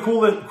 One of the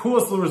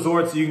coolest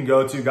resorts you can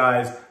go to,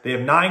 guys. They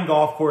have 9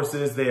 golf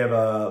courses. They have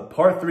a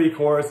par 3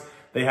 course.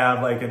 They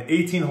have like an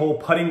 18-hole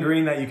putting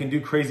green that you can do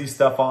crazy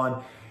stuff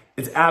on.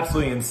 It's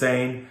absolutely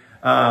insane.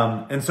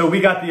 And so we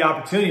got the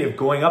opportunity of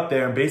going up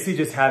there and basically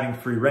just having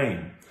free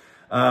reign.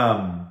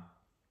 Now,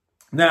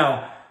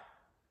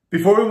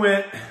 before we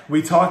went,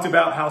 we talked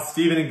about how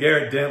Steven and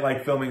Garrett didn't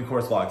like filming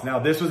course vlogs. Now,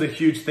 this was a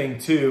huge thing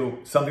too,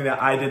 something that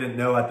I didn't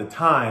know at the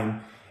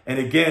time. And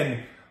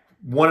again,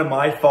 one of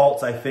my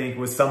faults, I think,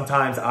 was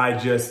sometimes I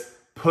just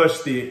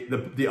pushed the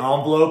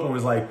envelope and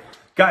was like,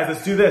 guys,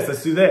 let's do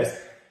this.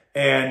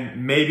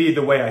 And maybe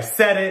the way I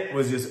said it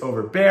was just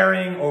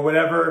overbearing or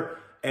whatever.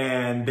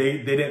 And they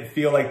didn't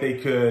feel like they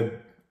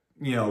could,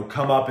 you know,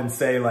 come up and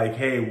say like,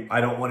 hey,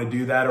 I don't want to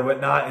do that or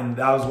whatnot. And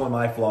that was one of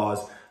my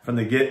flaws from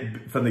the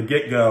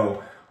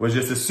get-go, was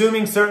just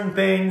assuming certain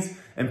things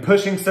and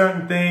pushing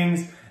certain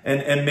things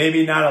and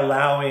maybe not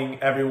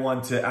allowing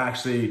everyone to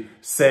actually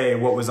say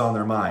what was on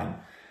their mind.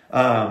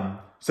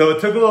 So it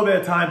took a little bit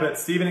of time, but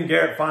Steven and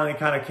Garrett finally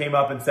kind of came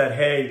up and said,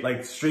 hey,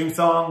 like Stream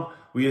Song,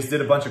 we just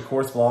did a bunch of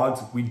course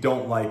vlogs. We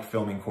don't like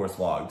filming course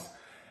vlogs.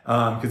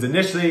 Because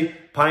initially,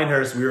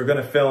 Pinehurst, we were going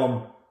to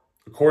film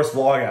a course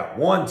vlog out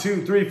 1,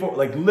 2, 3, 4,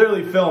 like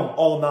literally film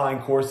all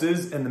 9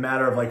 courses in the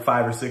matter of like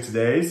 5 or 6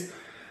 days.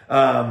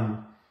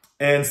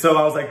 And so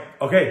I was like,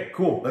 okay,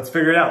 cool, let's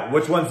figure it out.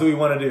 Which ones do we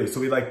want to do?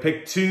 So we like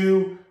picked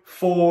 2,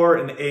 4,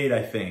 and 8,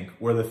 I think,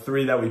 were the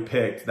 3 that we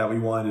picked that we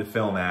wanted to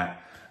film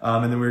at.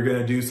 And then we were going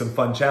to do some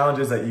fun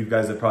challenges that you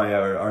guys have probably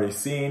already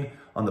seen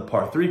on the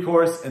par 3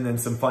 course, and then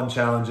some fun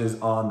challenges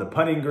on the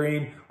putting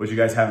green, which you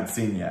guys haven't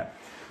seen yet.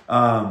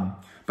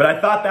 But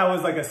I thought that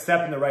was like a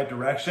step in the right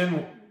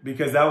direction,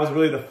 because that was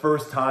really the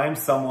first time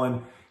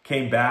someone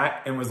came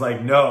back and was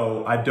like,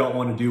 no, I don't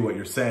want to do what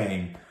you're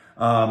saying.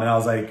 And I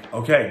was like,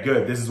 okay,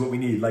 good. This is what we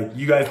need. Like,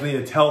 you guys need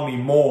to tell me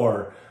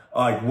more,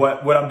 like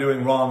what I'm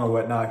doing wrong or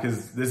whatnot,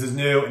 because this is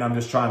new and I'm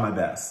just trying my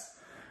best.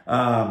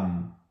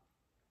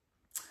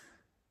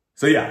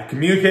 So yeah,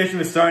 communication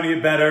was starting to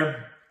get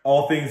better.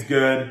 All things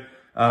good.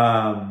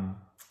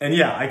 And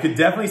yeah, I could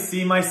definitely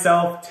see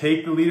myself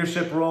take the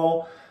leadership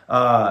role.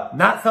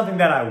 Not something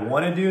that I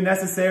want to do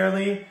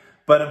necessarily,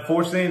 but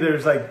unfortunately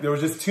there was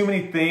just too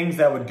many things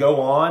that would go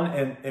on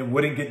and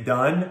wouldn't get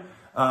done.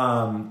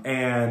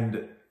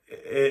 And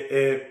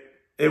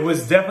it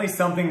was definitely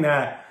something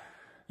that,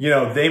 you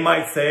know, they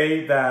might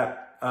say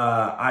that,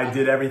 I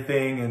did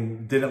everything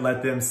and didn't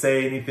let them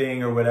say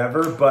anything or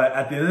whatever. But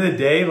at the end of the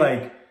day,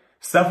 like,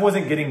 stuff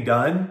wasn't getting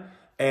done.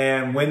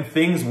 And when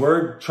things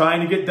were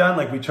trying to get done,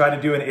 like we tried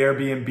to do an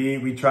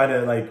Airbnb,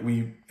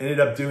 we ended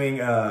up doing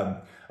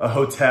a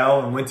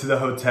hotel and went to the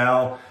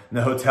hotel, and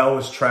the hotel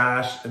was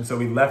trash. And so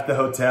we left the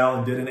hotel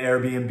and did an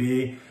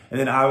Airbnb. And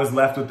then I was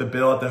left with the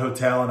bill at the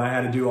hotel, and I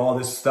had to do all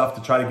this stuff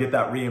to try to get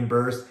that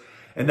reimbursed.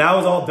 And that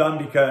was all done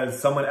because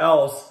someone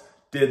else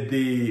did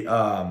the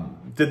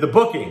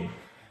booking.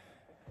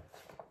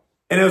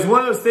 And it was one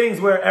of those things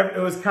where it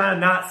was kind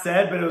of not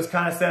said, but it was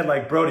kind of said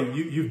like, Brody,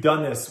 you've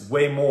done this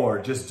way more.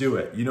 Just do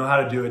it. You know how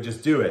to do it.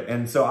 Just do it.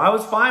 And so I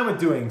was fine with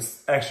doing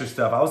extra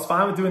stuff. I was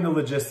fine with doing the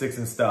logistics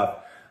and stuff.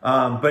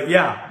 But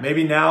yeah,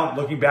 maybe now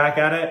looking back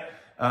at it,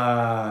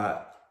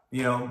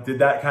 you know, did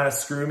that kind of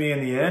screw me in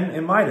the end?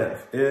 It might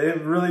have.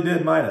 It really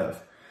did, might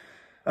have.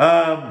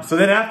 So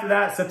then after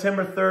that,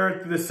 September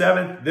 3rd through the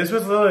 7th, this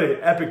was literally an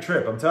epic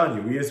trip. I'm telling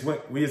you, we just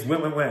went.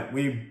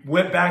 We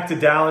went back to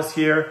Dallas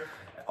here.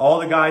 All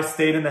the guys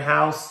stayed in the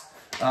house,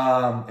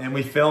 and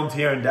we filmed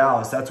here in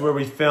Dallas. That's where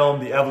we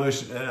filmed the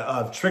evolution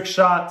of trick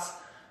shots.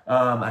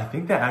 I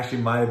think that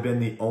actually might have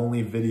been the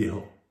only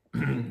video,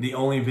 the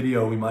only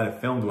video we might have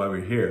filmed while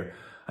we were here.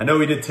 I know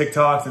we did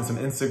TikToks and some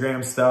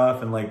Instagram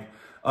stuff and like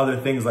other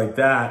things like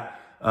that.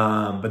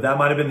 But that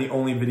might have been the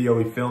only video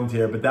we filmed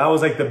here. But that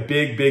was like the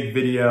big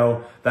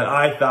video that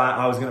I thought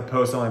I was going to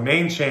post on my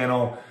main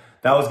channel.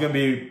 That was going to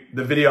be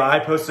the video I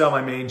posted on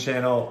my main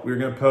channel. We were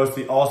going to post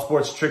the all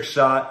sports trick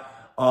shot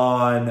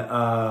on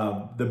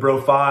the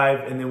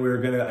BroFive, and then we were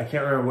gonna, I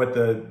can't remember what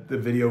the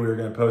video we were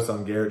gonna post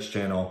on Garrett's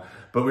channel,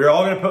 but we were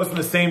all gonna post on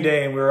the same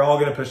day, and we were all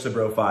gonna push the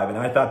BroFive, and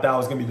I thought that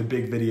was gonna be the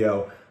big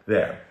video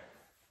there.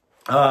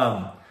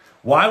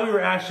 While we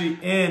were actually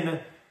in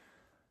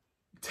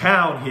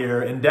town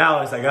here in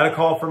Dallas, I got a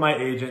call from my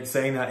agent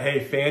saying that,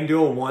 hey,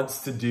 FanDuel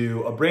wants to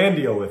do a brand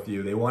deal with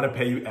you. They want to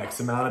pay you X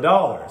amount of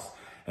dollars.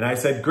 And I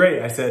said,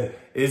 great. I said,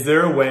 is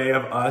there a way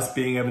of us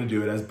being able to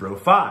do it as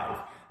BroFive?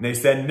 And they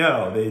said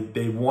no,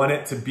 they want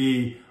it to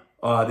be,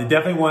 they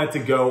definitely want it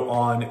to go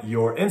on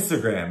your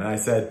Instagram. And I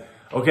said,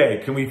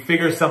 okay, can we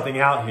figure something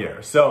out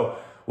here? So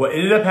what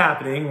ended up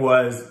happening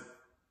was,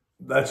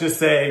 let's just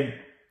say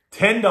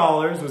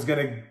 $10 was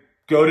going to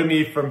go to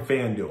me from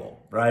FanDuel,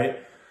 right?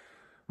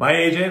 My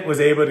agent was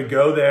able to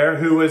go there,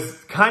 who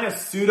was kind of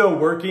pseudo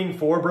working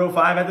for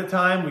BroFive at the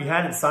time. We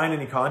hadn't signed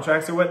any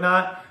contracts or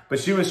whatnot, but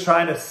she was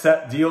trying to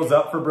set deals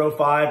up for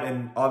BroFive,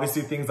 and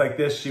obviously things like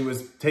this she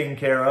was taking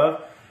care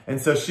of. And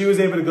so she was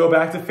able to go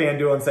back to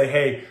FanDuel and say,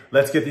 hey,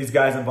 let's get these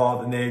guys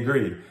involved, and they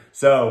agreed.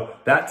 So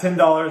that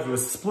 $10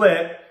 was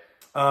split,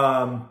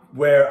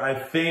 where I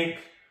think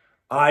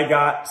I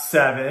got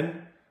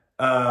 7,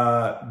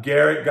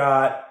 Garrett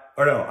got,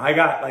 or no, I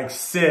got like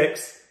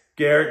 6,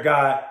 Garrett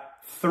got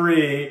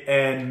 3,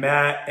 and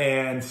Matt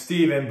and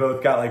Steven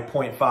both got like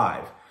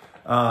 0.5.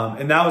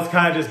 And that was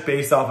kind of just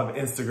based off of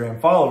Instagram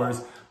followers,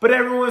 but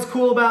everyone was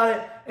cool about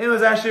it. And it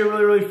was actually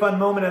a really fun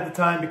moment at the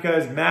time,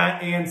 because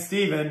Matt and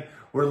Steven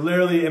were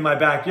literally in my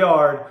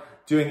backyard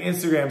doing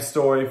Instagram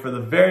story for the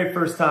very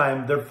first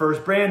time, their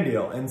first brand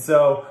deal. And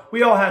so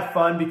we all had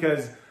fun,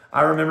 because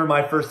I remember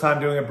my first time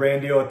doing a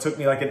brand deal, it took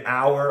me like an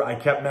hour. I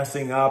kept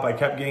messing up. I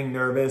kept getting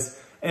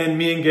nervous. And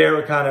me and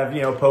Garrett were kind of,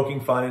 you know, poking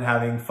fun and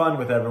having fun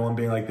with everyone,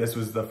 being like, this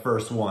was the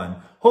first one,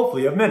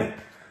 hopefully of many.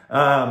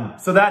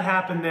 So that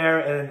happened there.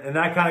 And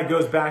that kind of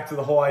goes back to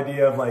the whole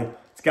idea of like,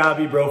 it's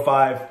gotta be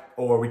BroFive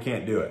or we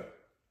can't do it.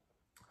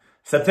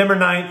 September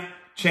 9th,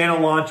 channel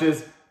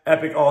launches.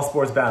 Epic All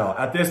Sports Battle.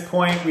 At this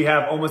point, we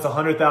have almost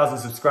 100,000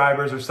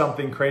 subscribers or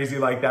something crazy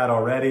like that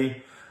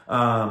already.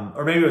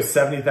 Or maybe it was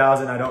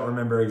 70,000. I don't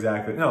remember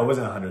exactly. No, it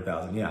wasn't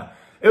 100,000. Yeah.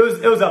 It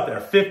was up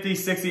there. 50,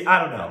 60.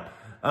 I don't know.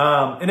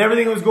 And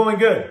everything was going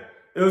good.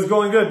 It was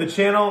going good. The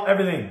channel,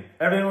 everything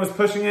was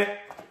pushing it.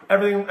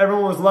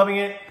 Everyone was loving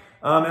it.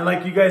 And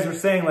like you guys were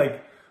saying,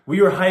 like,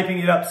 we were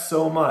hyping it up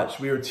so much.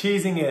 We were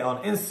teasing it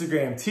on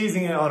Instagram,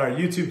 teasing it on our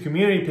YouTube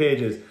community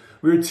pages.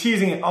 We were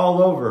teasing it all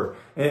over,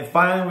 and it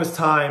finally was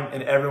time,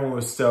 and everyone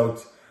was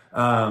stoked,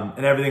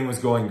 and everything was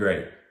going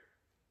great.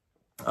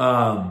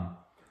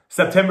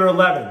 September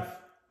 11th,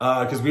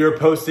 because we were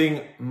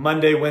posting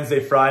Monday, Wednesday,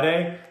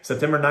 Friday.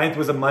 September 9th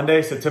was a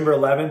Monday. September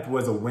 11th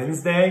was a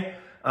Wednesday.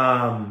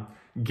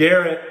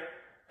 Garrett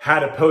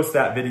had to post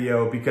that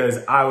video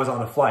because I was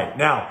on a flight.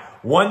 Now,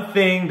 one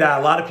thing that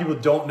a lot of people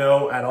don't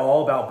know at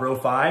all about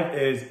BroFive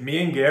is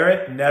me and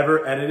Garrett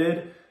never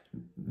edited.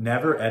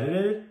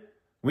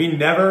 We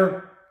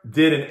never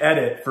did an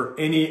edit for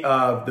any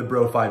of the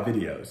BroFive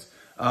videos.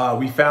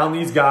 We found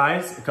these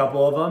guys, a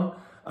couple of them,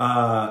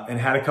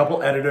 and had a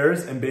couple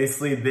editors, and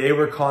basically they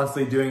were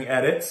constantly doing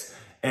edits,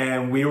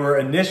 and we were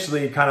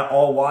initially kind of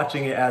all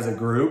watching it as a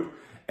group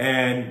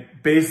and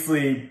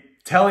basically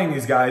telling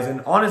these guys,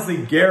 and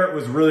honestly, Garrett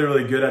was really,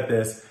 really good at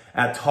this,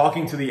 at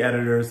talking to the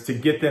editors to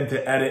get them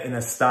to edit in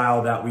a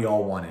style that we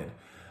all wanted.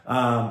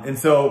 And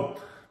so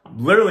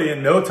literally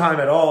in no time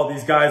at all,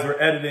 these guys were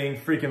editing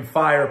freaking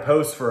fire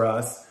posts for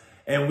us.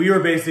 And we were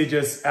basically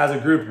just, as a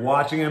group,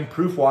 watching them,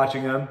 proof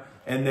watching them,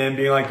 and then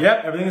being like,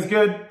 yep, everything is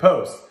good,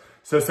 post.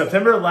 So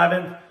September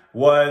 11th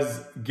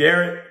was,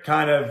 Garrett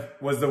kind of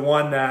was the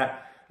one that,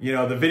 you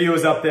know, the video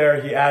was up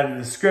there. He added the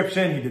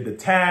description, he did the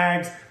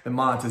tags, the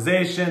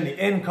monetization, the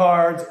end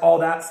cards, all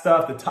that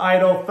stuff, the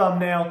title,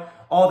 thumbnail,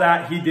 all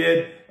that he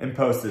did and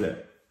posted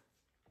it.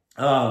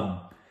 I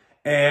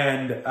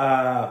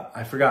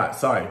forgot,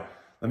 sorry.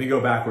 Let me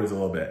go backwards a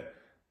little bit.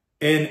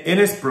 In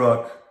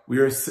Innisbrook,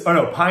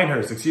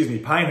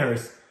 Pinehurst,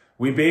 Pinehurst,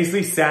 we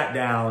basically sat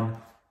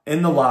down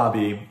in the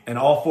lobby and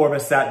all four of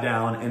us sat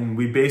down and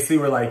we basically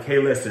were like, hey,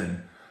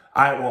 listen,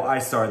 I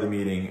started the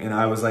meeting and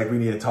I was like, we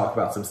need to talk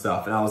about some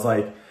stuff. And I was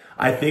like,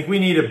 I think we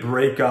need to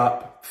break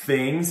up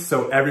things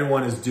so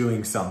everyone is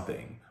doing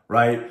something,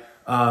 right?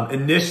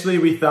 Initially,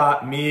 we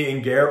thought me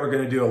and Garrett were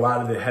going to do a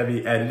lot of the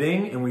heavy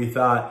editing, and we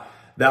thought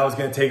that was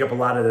going to take up a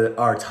lot of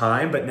our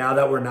time. But now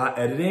that we're not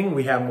editing,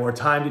 we have more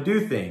time to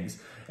do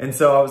things. And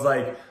so I was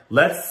like,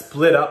 let's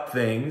split up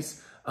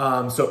things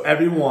so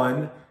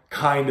everyone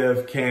kind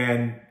of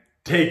can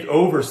take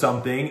over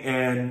something,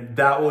 and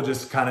that will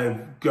just kind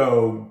of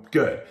go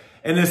good.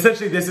 And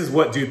essentially, this is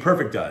what Dude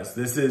Perfect does.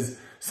 This is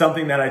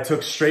something that I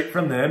took straight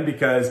from them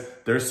because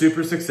they're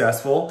super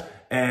successful.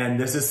 And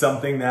this is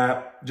something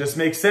that just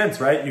makes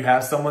sense, right? You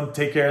have someone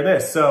take care of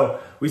this. So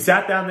we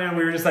sat down there and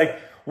we were just like,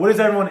 what is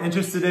everyone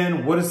interested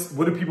in? What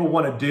do people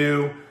want to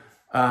do?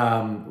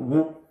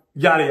 Yada,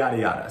 yada,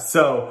 yada.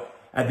 So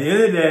at the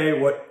end of the day,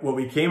 what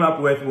we came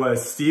up with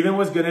was Steven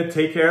was going to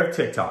take care of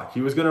TikTok.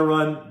 He was going to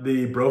run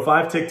the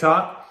BroFive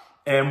TikTok.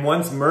 And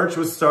once merch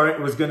was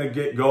going to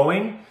get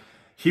going,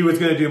 he was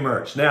going to do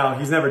merch. Now,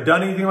 he's never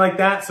done anything like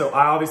that. So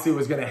I obviously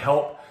was going to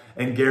help,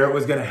 and Garrett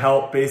was going to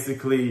help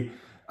basically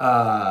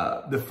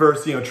the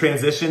first,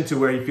 transition to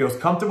where he feels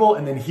comfortable.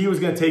 And then he was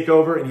going to take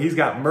over, and he's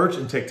got merch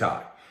and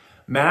TikTok.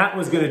 Matt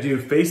was going to do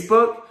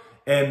Facebook,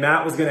 and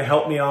Matt was going to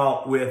help me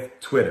out with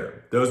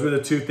Twitter. Those were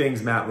the two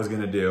things Matt was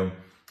going to do.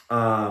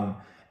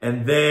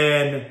 And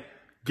then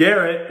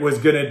Garrett was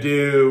going to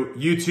do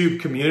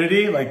YouTube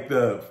community, like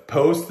the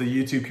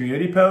YouTube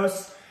community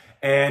posts.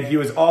 And he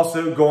was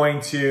also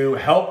going to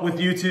help with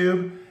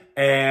YouTube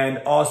and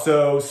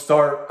also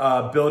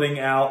start building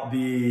out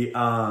the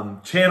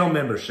channel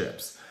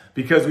memberships,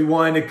 because we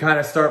wanted to kind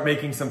of start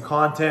making some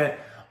content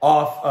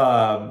off,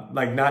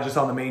 like not just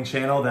on the main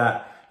channel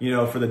that,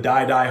 for the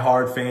die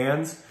hard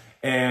fans.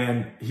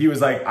 And he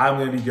was like, I'm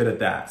going to be good at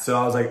that. So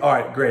I was like, all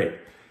right, great.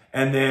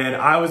 And then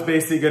I was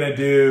basically going to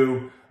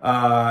do,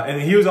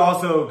 and he was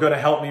also going to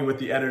help me with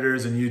the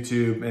editors and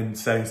YouTube and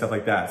setting stuff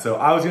like that. So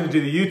I was going to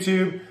do the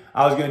YouTube,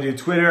 I was going to do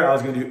Twitter, I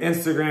was going to do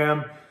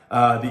Instagram,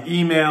 the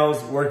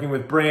emails, working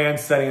with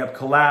brands, setting up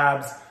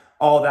collabs,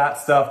 all that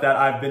stuff that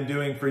I've been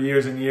doing for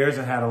years and years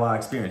and had a lot of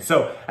experience.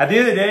 So at the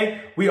end of the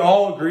day, we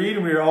all agreed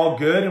and we were all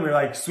good and we were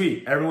like,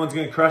 sweet, everyone's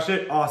going to crush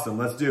it. Awesome.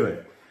 Let's do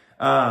it.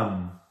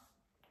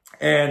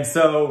 And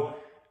so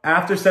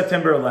after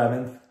September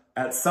 11th,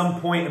 at some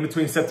point in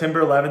between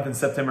September 11th and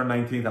September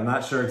 19th, I'm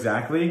not sure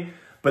exactly,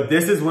 but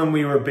this is when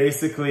we were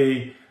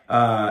basically,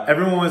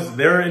 everyone was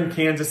there in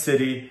Kansas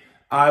City.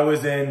 I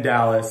was in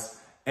Dallas,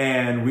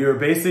 and we were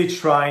basically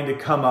trying to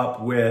come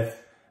up with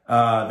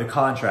the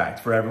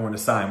contract for everyone to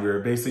sign. We were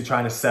basically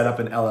trying to set up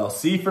an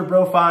LLC for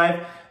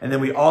BroFive, and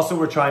then we also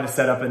were trying to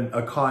set up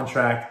a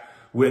contract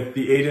with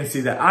the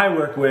agency that I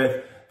work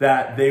with,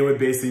 that they would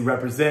basically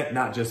represent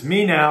not just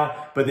me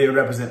now, but they would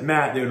represent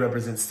Matt, they would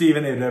represent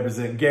Steven, they would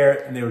represent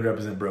Garrett, and they would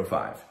represent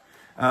BroFive.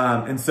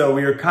 And so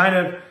we were kind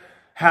of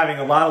having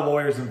a lot of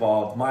lawyers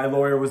involved. My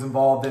lawyer was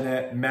involved in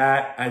it.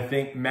 I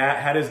think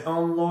Matt had his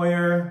own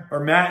lawyer, or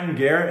Matt and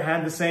Garrett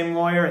had the same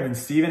lawyer, and then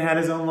Steven had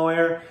his own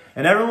lawyer.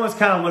 And everyone was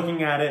kind of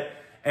looking at it.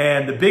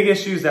 And the big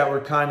issues that were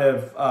kind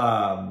of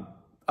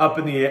up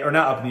in the air, or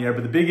not up in the air,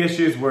 but the big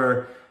issues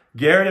were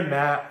Garrett and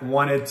Matt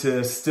wanted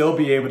to still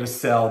be able to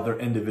sell their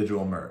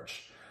individual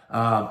merch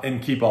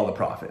and keep all the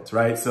profits,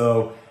 right?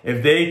 So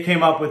if they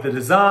came up with a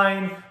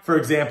design, for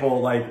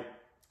example, like,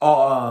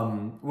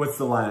 what's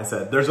the line I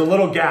said? There's a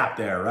little gap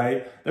there,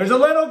 right? There's a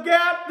little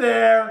gap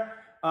there.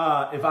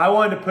 If I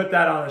wanted to put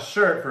that on a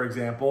shirt, for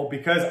example,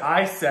 because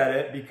I said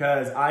it,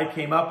 because I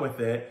came up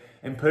with it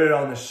and put it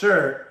on the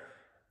shirt,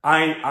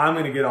 I'm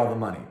going to get all the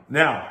money.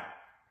 Now,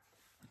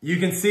 you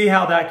can see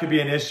how that could be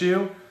an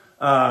issue.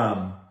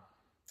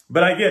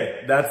 But I get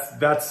it.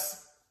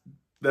 That's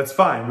That's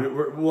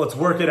fine. Let's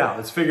work it out.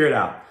 Let's figure it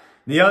out.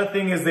 The other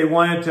thing is they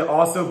wanted to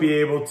also be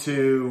able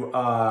to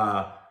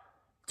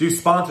do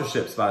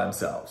sponsorships by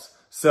themselves.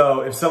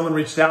 So if someone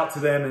reached out to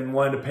them and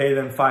wanted to pay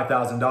them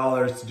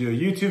 $5,000 to do a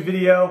YouTube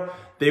video,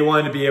 they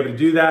wanted to be able to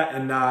do that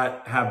and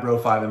not have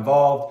BroFive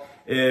involved.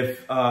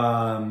 If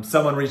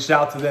someone reached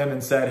out to them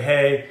and said,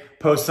 hey,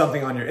 post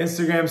something on your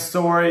Instagram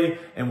story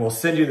and we'll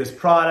send you this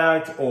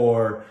product,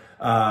 or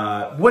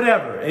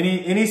whatever,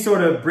 any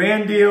sort of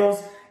brand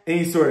deals,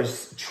 any sort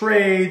of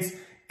trades,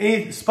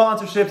 any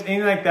sponsorships,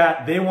 anything like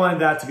that, they wanted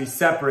that to be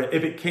separate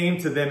if it came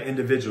to them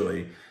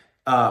individually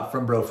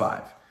from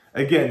BroFive.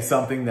 Again,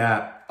 something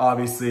that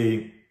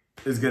obviously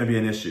is going to be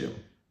an issue.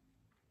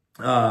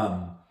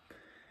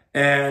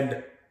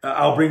 And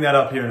I'll bring that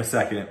up here in a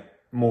second.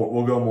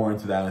 We'll go more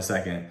into that in a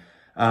second.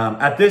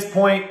 At this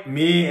point,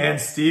 me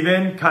and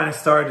Steven kind of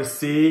started to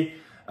see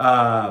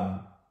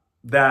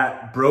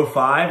that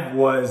BroFive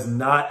was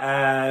not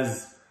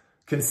as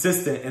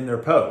consistent in their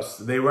posts.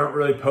 They weren't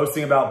really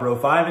posting about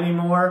BroFive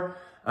anymore.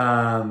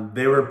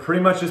 They were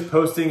pretty much just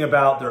posting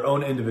about their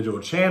own individual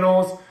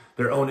channels,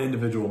 their own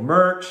individual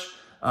merch,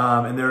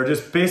 and they were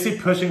just basically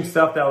pushing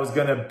stuff that was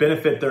going to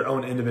benefit their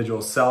own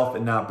individual self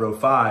and not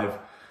BroFive,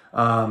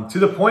 to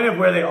the point of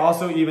where they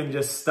also even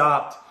just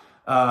stopped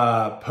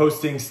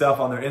posting stuff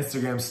on their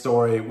Instagram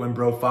story when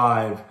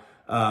BroFive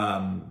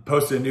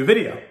posted a new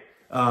video,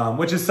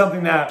 which is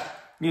something that,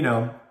 you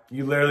know,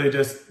 you literally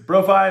just,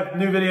 BroFive,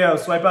 new video,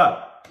 swipe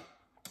up.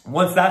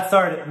 Once that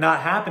started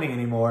not happening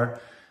anymore,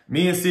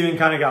 me and Steven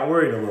kind of got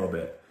worried a little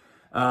bit.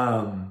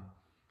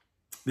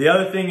 The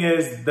other thing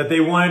is that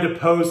they wanted to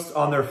post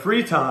on their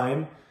free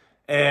time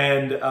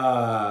and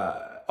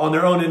on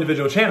their own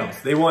individual channels.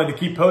 They wanted to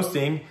keep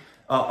posting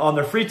on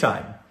their free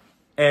time.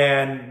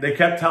 And they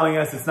kept telling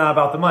us it's not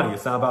about the money.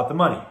 It's not about the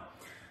money.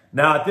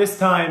 Now, at this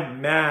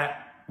time, Matt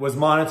was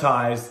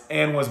monetized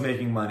and was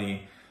making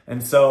money.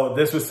 And so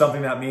this was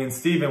something that me and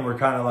Steven were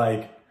kind of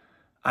like,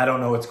 I don't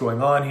know what's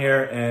going on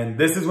here. And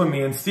this is when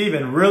me and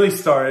Steven really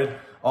started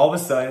all of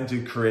a sudden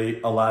to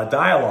create a lot of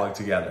dialogue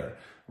together.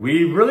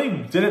 We really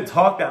didn't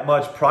talk that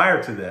much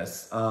prior to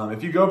this.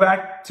 If you go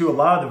back to a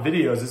lot of the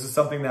videos, this is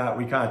something that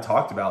we kind of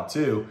talked about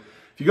too.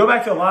 If you go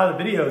back to a lot of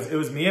the videos, it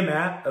was me and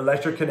Matt,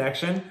 Electric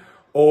Connection,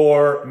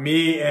 or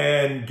me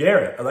and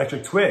Garrett,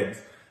 Electric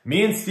Twigs.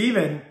 Me and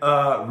Steven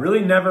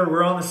really never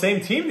were on the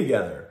same team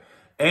together.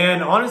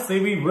 And honestly,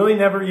 we really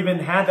never even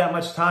had that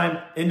much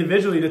time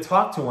individually to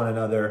talk to one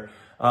another.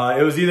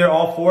 It was either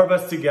all four of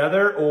us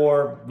together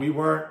or we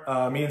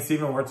weren't, me and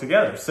Steven weren't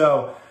together.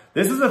 So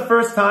this is the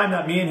first time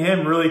that me and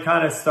him really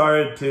kind of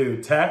started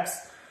to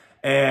text,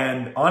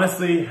 and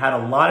honestly had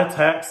a lot of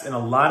texts and a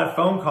lot of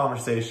phone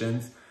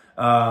conversations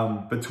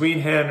between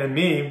him and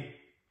me,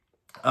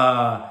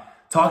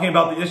 talking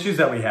about the issues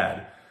that we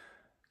had.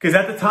 Because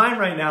at the time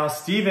right now,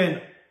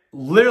 Steven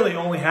literally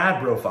only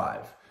had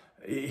BroFive.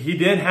 He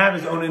didn't have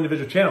his own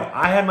individual channel.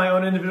 I had my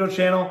own individual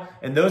channel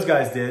and those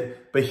guys did,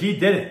 but he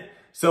didn't.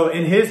 So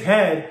in his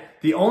head,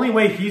 the only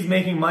way he's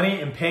making money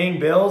and paying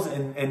bills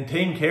and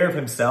taking care of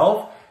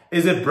himself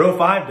is if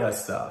BroFive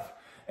does stuff.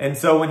 And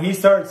so when he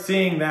started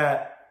seeing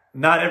that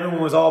not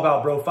everyone was all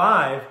about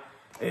BroFive,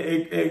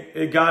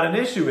 it got an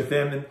issue with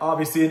him, and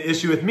obviously an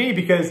issue with me,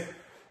 because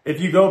if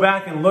you go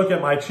back and look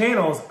at my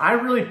channels, I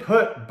really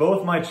put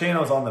both my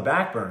channels on the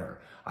back burner.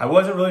 I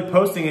wasn't really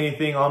posting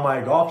anything on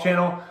my golf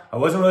channel. I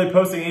wasn't really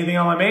posting anything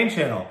on my main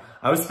channel.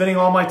 I was spending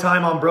all my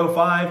time on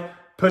BroFive,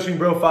 pushing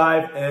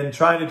BroFive, and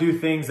trying to do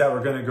things that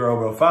were going to grow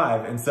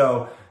BroFive. And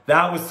so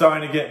that was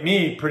starting to get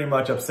me pretty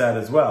much upset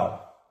as well.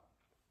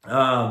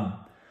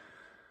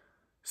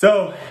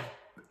 So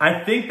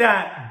I think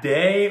that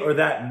day or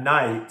that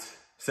night,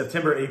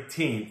 September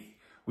 18th,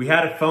 we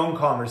had a phone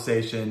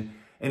conversation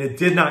and it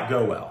did not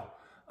go well.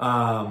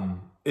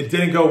 It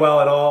didn't go well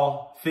at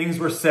all. Things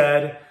were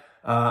said.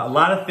 A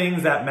lot of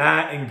things that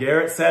Matt and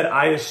Garrett said,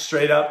 I just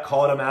straight up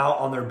called them out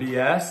on their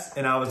BS.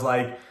 And I was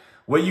like,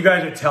 what you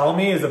guys are telling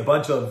me is a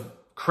bunch of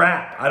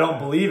crap. I don't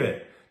believe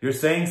it. You're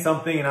saying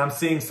something and I'm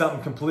seeing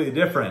something completely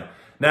different.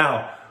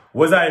 Now,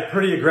 was I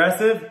pretty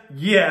aggressive?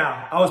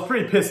 Yeah, I was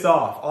pretty pissed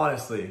off,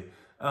 honestly.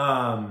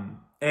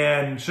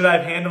 And should I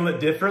have handled it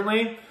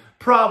differently?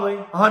 Probably,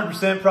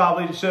 100%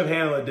 probably should have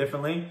handled it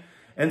differently.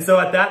 And so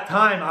at that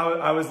time,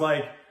 I was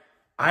like,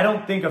 I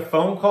don't think a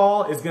phone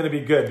call is going to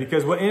be good,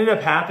 because what ended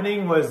up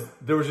happening was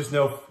there was just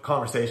no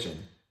conversation.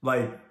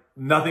 Like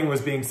nothing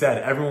was being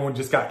said. Everyone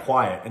just got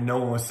quiet and no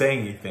one was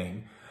saying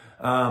anything.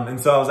 And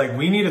so I was like,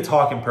 we need to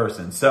talk in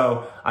person.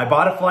 So I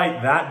bought a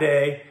flight that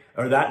day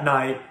or that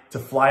night to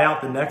fly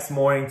out the next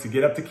morning to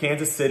get up to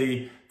Kansas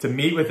City to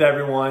meet with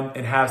everyone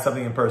and have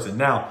something in person.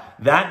 Now,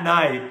 that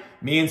night,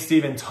 me and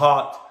Steven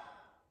talked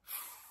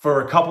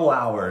for a couple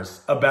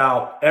hours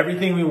about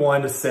everything we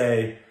wanted to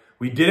say.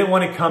 We didn't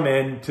want to come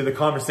in to the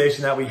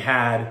conversation that we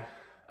had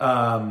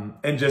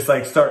and just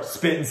like start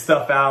spitting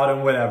stuff out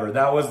and whatever.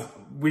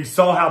 We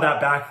saw how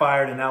that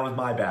backfired, and that was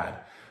my bad.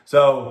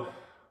 So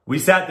we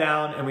sat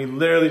down and we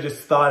literally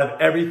just thought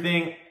of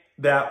everything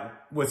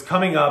that was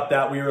coming up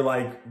that we were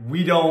like,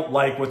 we don't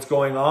like what's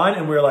going on.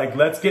 And we were like,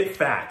 let's get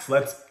facts.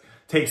 Let's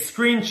take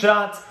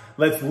screenshots.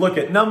 Let's look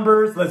at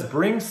numbers. Let's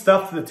bring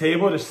stuff to the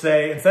table to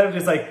say, instead of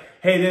just like,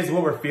 hey, this is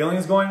what we're feeling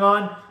is going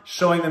on,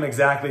 showing them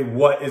exactly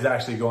what is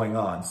actually going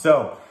on.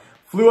 So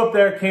flew up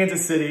there,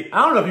 Kansas City.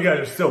 I don't know if you guys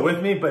are still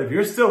with me, but if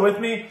you're still with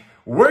me,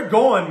 we're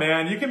going,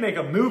 man. You can make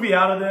a movie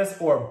out of this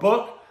or a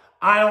book.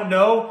 I don't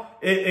know.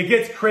 It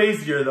gets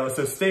crazier though,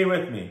 so stay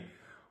with me.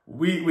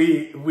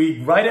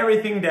 We write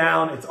everything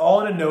down. It's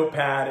all in a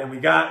notepad, and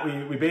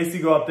we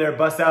basically go up there,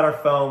 bust out our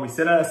phone. We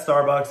sit at a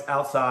Starbucks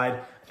outside.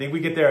 I think we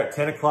get there at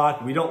 10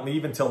 o'clock. We don't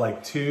leave until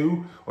like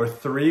 2 or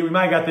 3. We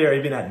might have got there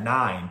even at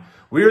 9.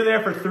 We were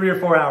there for 3 or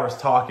 4 hours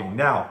talking.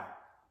 Now,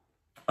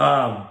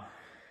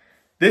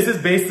 this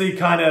is basically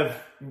kind of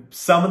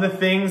some of the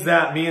things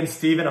that me and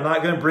Steven, I'm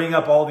not going to bring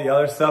up all the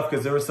other stuff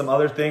because there were some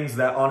other things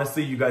that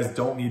honestly you guys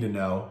don't need to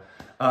know.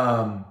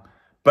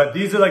 But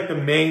these are like the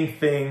main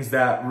things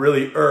that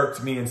really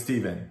irked me and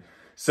Steven.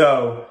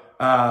 So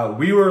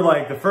we were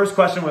like, the first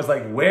question was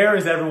like, where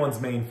is everyone's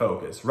main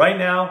focus? Right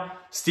now,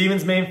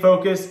 Steven's main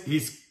focus,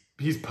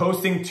 he's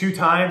posting 2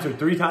 times or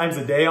 3 times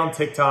a day on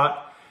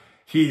TikTok.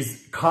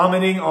 He's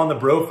commenting on the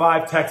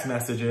BroFive text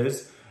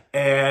messages,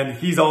 and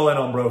he's all in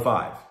on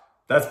BroFive.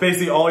 That's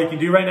basically all he can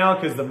do right now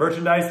because the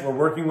merchandise, we're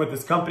working with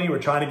this company. We're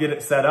trying to get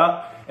it set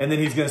up, and then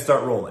he's going to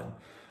start rolling.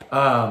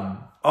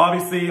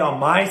 Obviously, on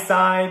my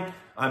side,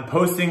 I'm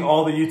posting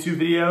all the YouTube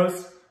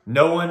videos.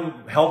 No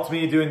one helped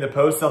me doing the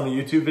posts on the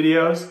YouTube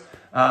videos.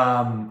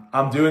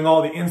 I'm doing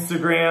all the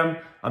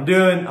Instagram. I'm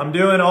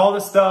doing all the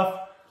stuff,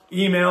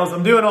 emails.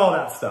 I'm doing all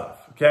that stuff,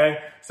 okay?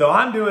 So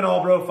I'm doing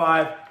all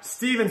BroFive.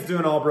 Steven's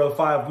doing all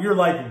BroFive. We were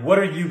like, what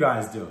are you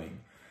guys doing?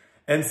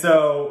 And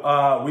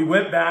so we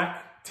went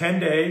back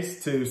 10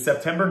 days to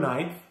September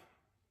 9th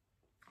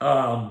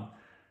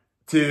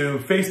to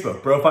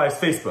Facebook, BroFive's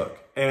Facebook.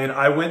 And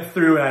I went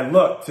through and I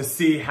looked to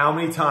see how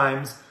many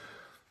times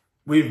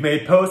we've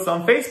made posts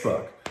on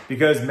Facebook,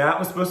 because Matt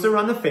was supposed to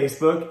run the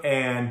Facebook,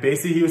 and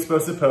basically he was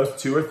supposed to post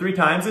 2 or 3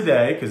 times a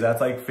day because that's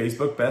like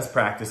Facebook best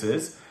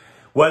practices.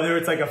 Whether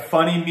it's like a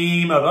funny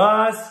meme of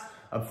us,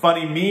 a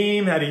funny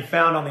meme that he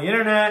found on the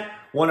internet,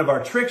 one of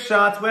our trick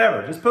shots,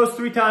 whatever, just post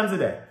 3 times a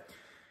day.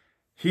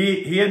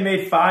 He had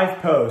made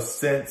 5 posts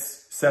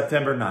since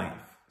September 9th.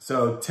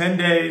 So 10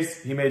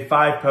 days, he made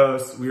 5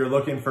 posts. We were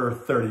looking for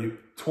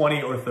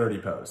 20 or 30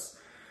 posts.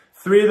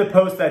 3 of the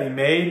posts that he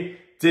made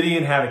didn't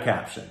even have a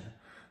caption.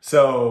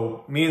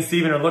 So me and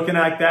Steven are looking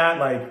at that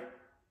like,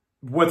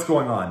 what's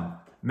going on?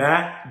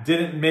 Matt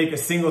didn't make a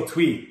single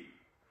tweet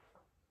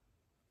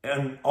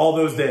in all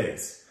those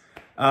days.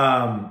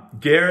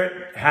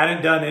 Garrett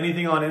hadn't done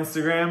anything on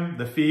Instagram,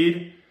 the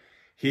feed.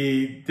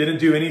 He didn't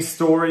do any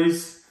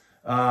stories.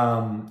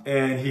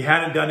 And he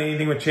hadn't done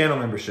anything with channel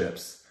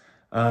memberships.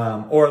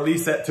 Or at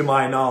least to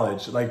my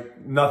knowledge,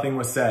 like nothing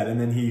was said. And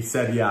then he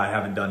said, yeah, I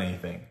haven't done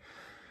anything.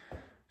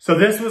 So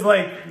this was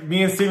like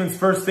me and Steven's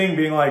first thing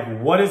being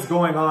like, what is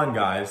going on,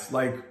 guys?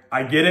 Like,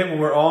 I get it when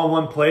we're all in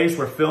one place,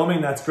 we're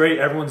filming, that's great.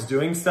 Everyone's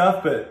doing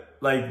stuff, but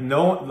like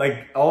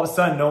all of a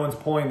sudden no one's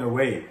pulling their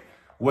weight.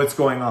 What's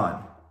going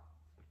on?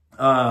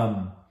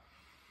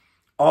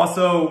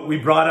 Also, we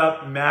brought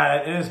up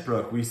Matt at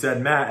Innisbrook. We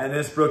said, Matt, at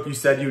Innisbrook, you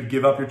said you would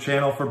give up your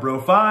channel for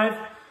BroFive,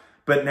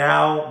 but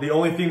now the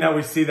only thing that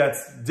we see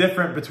that's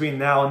different between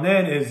now and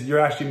then is you're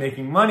actually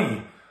making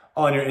money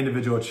on your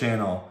individual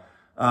channel.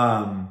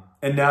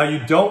 And now you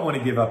don't want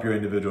to give up your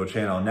individual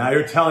channel. Now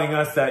you're telling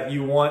us that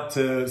you want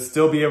to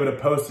still be able to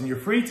post in your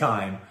free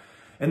time.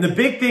 And the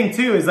big thing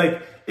too is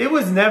like, it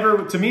was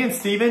never, to me and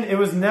Steven, it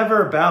was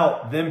never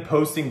about them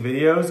posting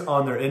videos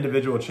on their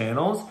individual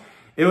channels.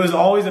 It was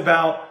always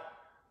about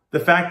the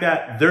fact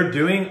that they're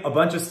doing a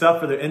bunch of stuff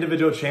for their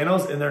individual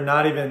channels and they're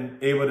not even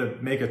able to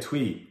make a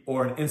tweet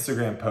or an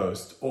Instagram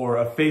post or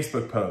a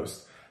Facebook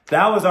post.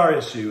 That was our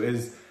issue,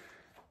 is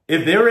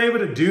if they were able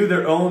to do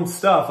their own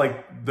stuff,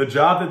 like the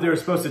job that they were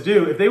supposed to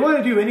do, if they want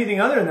to do anything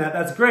other than that,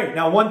 that's great.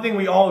 Now, one thing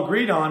we all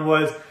agreed on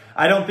was,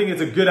 I don't think it's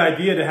a good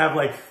idea to have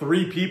like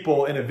 3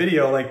 people in a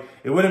video. Like,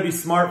 it wouldn't be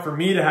smart for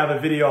me to have a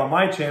video on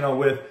my channel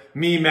with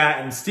me,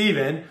 Matt, and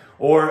Steven,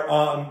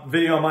 or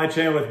video on my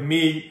channel with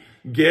me,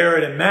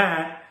 Garrett, and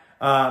Matt.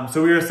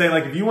 So we were saying,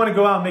 like, if you want to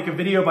go out and make a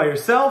video by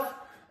yourself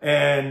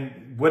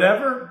and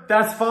whatever,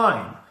 that's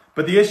fine.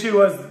 But the issue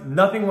was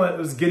nothing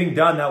was getting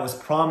done that was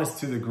promised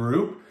to the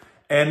group.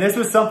 And this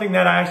was something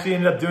that I actually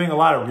ended up doing a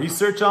lot of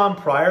research on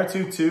prior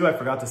to, too. I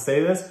forgot to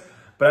say this,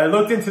 but I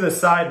looked into the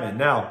Sidemen.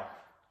 Now,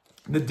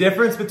 the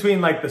difference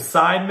between like the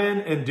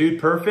Sidemen and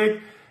Dude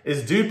Perfect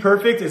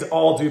is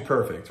all Dude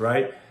Perfect,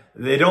 right?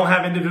 They don't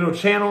have individual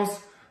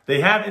channels.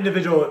 They have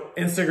individual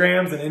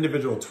Instagrams and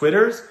individual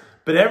Twitters,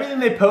 but everything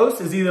they post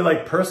is either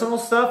like personal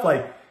stuff,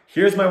 like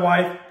here's my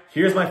wife,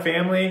 here's my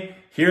family,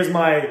 here's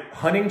my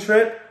hunting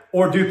trip,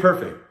 or Dude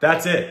Perfect.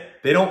 That's it.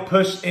 They don't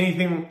push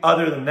anything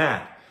other than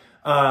that.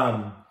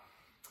 Now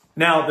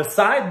the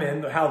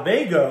Sidemen, how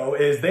they go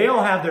is they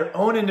all have their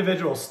own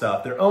individual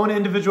stuff, their own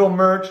individual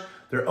merch,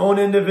 their own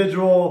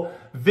individual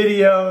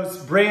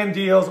videos, brand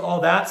deals,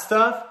 all that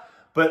stuff.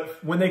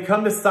 But when they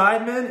come to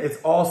Sidemen,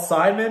 it's all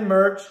Sidemen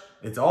merch.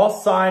 It's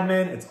all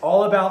Sidemen. It's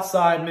all about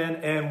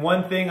Sidemen. And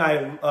one thing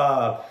I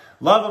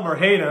love him or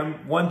hate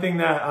him, one thing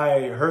that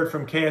I heard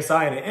from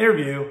KSI in an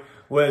interview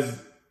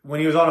was when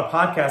he was on a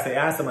podcast, they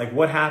asked him, like,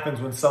 what happens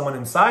when someone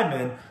in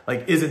Sidemen,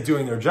 like, isn't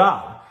doing their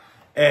job?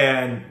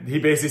 And he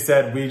basically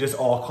said, we just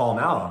all call him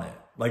out on it.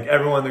 Like,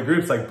 everyone in the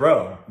group's like,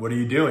 bro, what are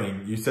you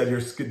doing? You said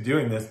you're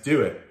doing this,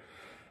 do it.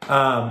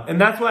 And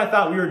that's what I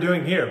thought we were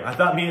doing here. I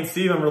thought me and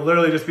Steven were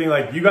literally just being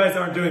like, you guys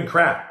aren't doing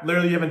crap.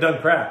 Literally, you haven't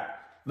done crap.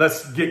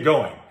 Let's get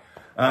going.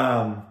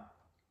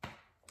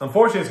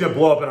 Unfortunately, it's going to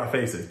blow up in our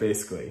faces,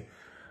 basically.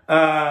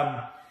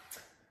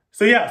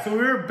 So yeah, so we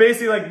were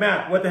basically like,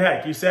 Matt, what the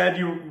heck? You said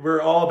you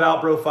were all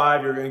about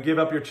BroFive. You're going to give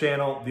up your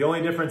channel. The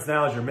only difference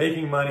now is you're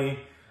making money.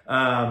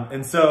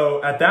 And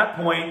so at that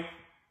point,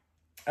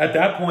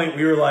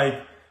 we were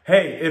like,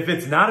 hey, if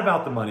it's not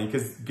about the money,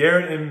 because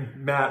Garrett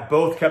and Matt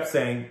both kept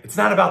saying, it's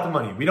not about the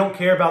money. We don't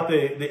care about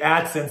the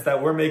AdSense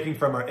that we're making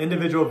from our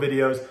individual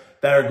videos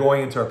that are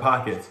going into our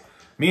pockets.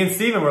 Me and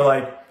Steven were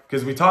like,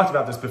 because we talked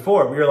about this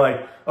before, we were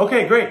like,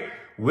 okay, great.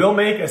 We'll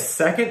make a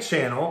second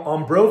channel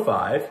on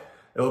BroFive.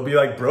 It'll be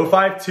like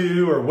BroFive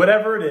 2 or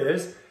whatever it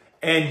is.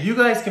 And you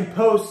guys can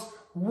post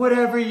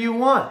whatever you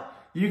want.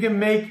 You can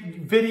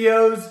make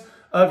videos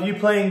of you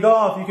playing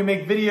golf. You can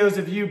make videos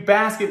of you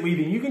basket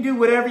weaving. You can do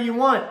whatever you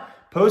want.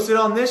 Post it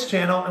on this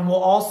channel and we'll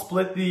all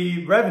split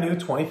the revenue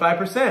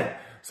 25%.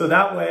 So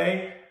that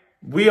way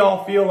we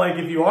all feel like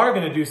if you are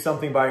going to do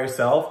something by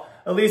yourself,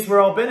 at least we're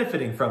all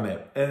benefiting from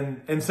it.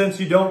 And since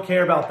you don't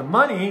care about the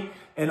money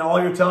and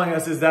all you're telling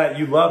us is that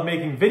you love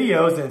making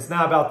videos and it's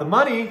not about the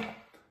money,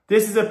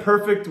 this is a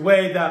perfect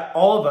way that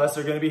all of us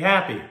are going to be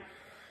happy.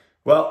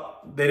 Well,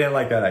 they didn't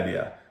like that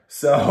idea.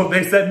 So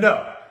they said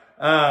no.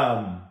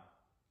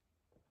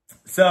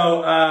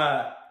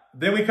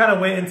 Then we kind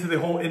of went into the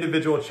whole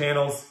individual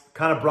channels,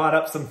 kind of brought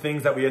up some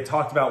things that we had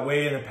talked about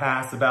way in the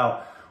past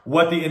about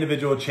what the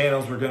individual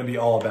channels were going to be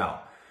all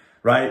about,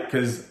 right?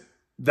 Because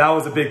that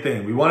was a big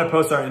thing. We want to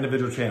post our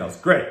individual channels.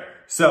 Great.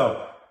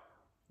 So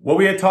what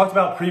we had talked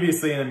about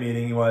previously in a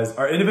meeting was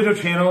our individual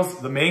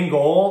channels. The main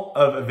goal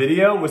of a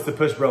video was to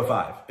push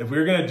BroFive. If we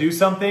were going to do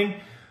something,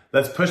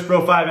 let's push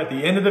BroFive at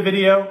the end of the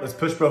video. Let's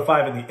push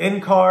BroFive in the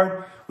end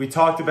card. We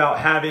talked about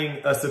having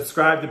a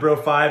subscribe to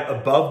BroFive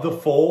above the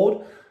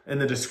fold in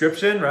the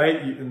description,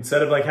 right?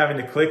 Instead of like having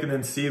to click and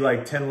then see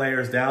like 10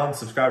 layers down,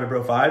 subscribe to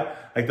BroFive.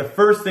 Like the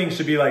first thing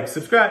should be like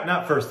subscribe,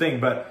 not first thing,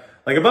 but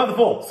like above the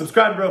fold,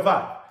 subscribe to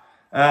BroFive.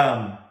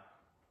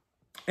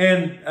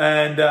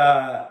 And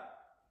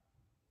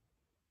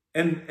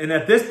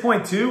at this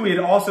point too, we had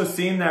also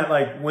seen that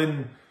like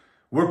when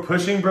we're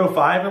pushing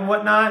BroFive and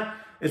whatnot,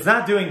 it's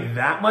not doing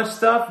that much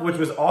stuff, which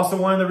was also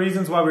one of the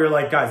reasons why we were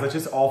like, guys, let's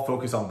just all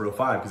focus on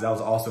BroFive, because that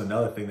was also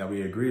another thing that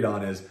we agreed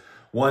on is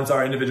once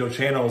our individual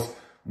channels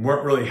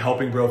weren't really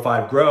helping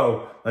BroFive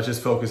grow, let's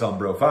just focus on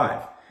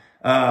BroFive.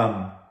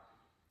 And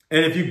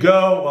if you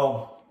go,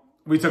 well,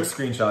 we took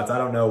screenshots. I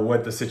don't know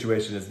what the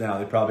situation is now.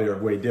 They probably are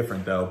way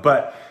different though.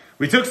 But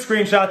we took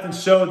screenshots and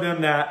showed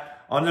them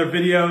that on their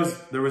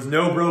videos, there was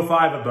no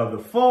BroFive above the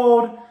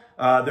fold.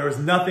 There was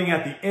nothing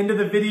at the end of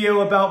the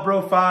video about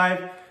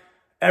BroFive.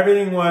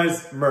 Everything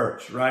was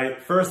merch,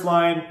 right? First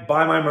line,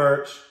 buy my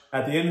merch.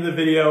 At the end of the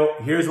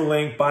video, here's a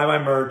link, buy my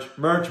merch,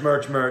 merch,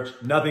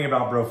 nothing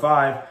about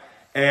BroFive.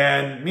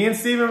 And me and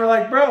Steven were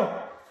like, bro,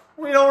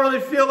 we don't really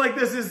feel like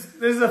this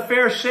is a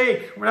fair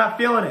shake. We're not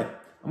feeling it.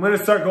 I'm going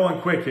to start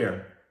going quick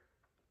here.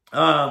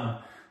 So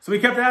we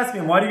kept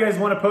asking him, why do you guys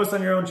want to post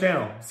on your own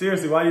channel?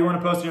 Seriously, why do you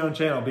want to post on your own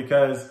channel?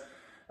 Because,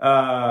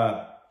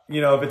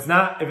 you know, if it's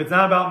not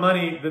about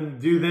money, then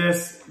do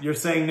this. You're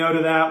saying no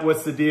to that.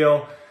 What's the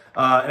deal?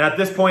 And at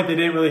this point, they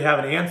didn't really have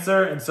an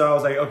answer. And so I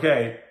was like,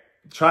 okay,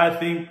 try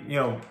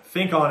to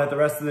think on it the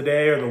rest of the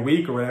day or the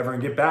week or whatever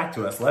and get back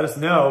to us. Let us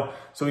know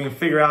so we can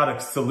figure out a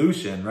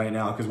solution right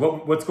now. Because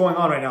what's going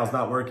on right now is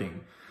not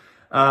working.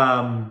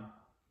 Then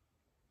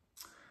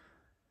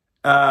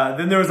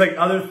there was like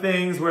other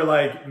things where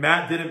like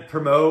Matt didn't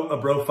promote a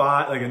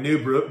BroFive, like a new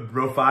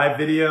BroFive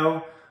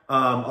video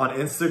on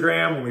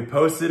Instagram when we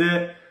posted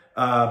it.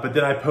 But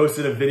then I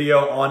posted a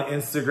video on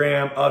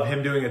Instagram of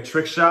him doing a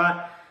trick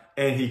shot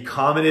and he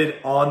commented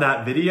on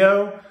that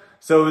video.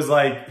 So it was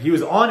like he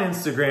was on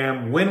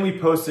Instagram when we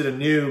posted a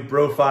new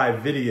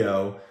BroFive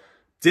video,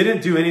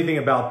 didn't do anything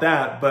about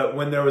that. But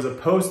when there was a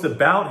post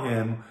about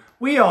him,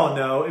 we all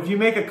know if you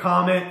make a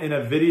comment in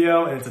a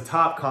video and it's a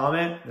top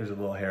comment, there's a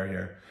little hair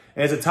here.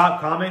 And it's a top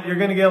comment, you're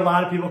going to get a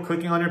lot of people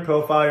clicking on your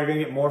profile. You're going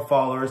to get more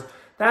followers.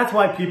 That's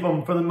why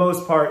people, for the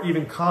most part,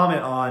 even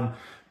comment on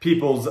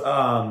people's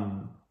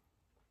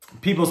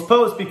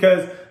posts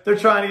because they're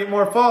trying to get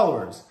more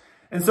followers.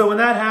 And so when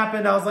that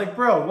happened, I was like,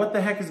 bro, what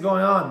the heck is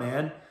going on,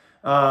 man?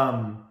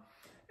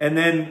 And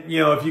then, you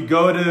know, if you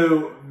go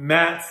to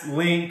Matt's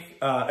link,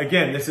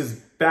 again, this is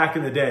back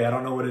in the day. I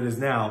don't know what it is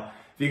now.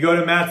 If you go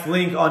to Matt's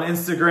link on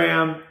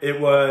Instagram, it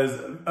was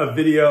a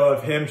video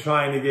of him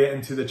trying to get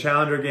into the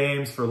Challenger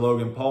games for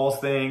Logan Paul's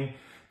thing.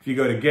 If you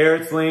go to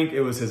Garrett's link,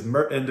 it was his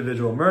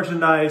individual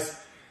merchandise.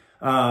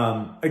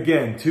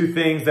 Again, two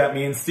things that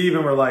me and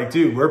Steven were like,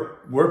 dude,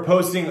 we're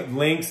posting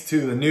links to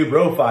the new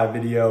BroFive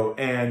video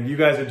and you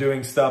guys are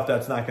doing stuff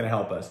that's not going to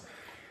help us.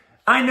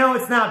 I know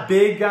it's not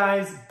big,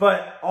 guys,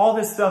 but all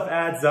this stuff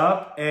adds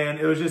up, and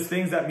it was just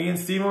things that me and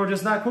Steven were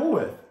just not cool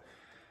with.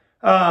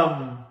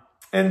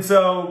 And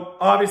so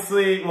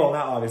obviously, well,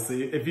 not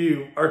obviously, if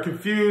you are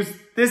confused,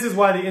 this is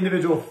why the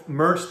individual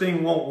merch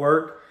thing won't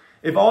work.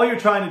 If all you're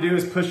trying to do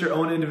is push your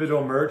own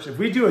individual merch, if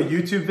we do a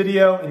YouTube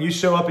video and you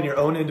show up in your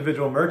own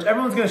individual merch,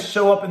 everyone's going to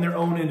show up in their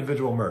own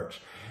individual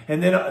merch.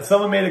 And then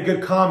someone made a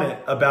good comment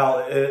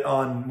about it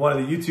on one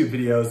of the YouTube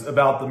videos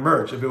about the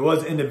merch. If it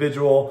was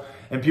individual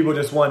and people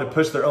just wanted to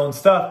push their own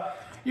stuff,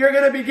 you're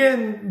going to be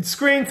getting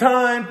screen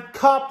time,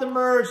 cop the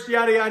merch,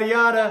 yada, yada,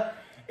 yada.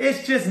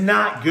 It's just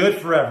not good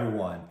for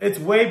everyone. It's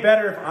way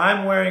better if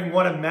I'm wearing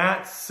one of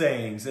Matt's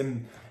sayings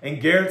and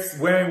Garrett's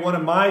wearing one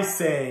of my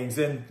sayings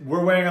and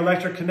we're wearing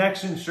Electric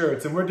Connection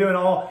shirts and we're doing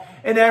all,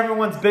 and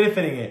everyone's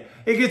benefiting it.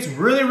 It gets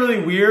really,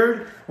 really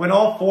weird when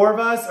all four of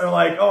us are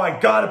like, oh, I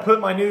got to put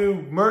my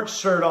new merch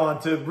shirt on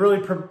to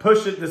really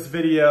push it this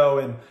video,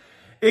 and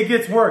it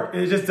gets work.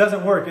 It just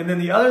doesn't work. And then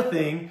the other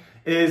thing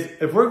is,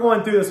 if we're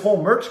going through this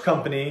whole merch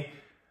company,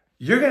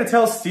 you're going to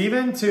tell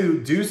Steven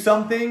to do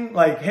something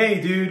like, hey,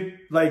 dude,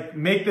 like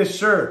make this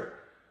shirt,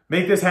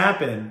 make this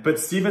happen. But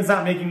Steven's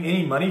not making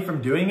any money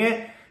from doing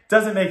it.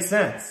 Doesn't make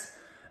sense.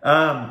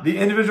 The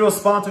individual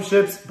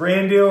sponsorships,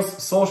 brand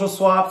deals, social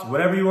swaps,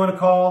 whatever you want to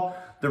call.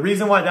 The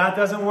reason why that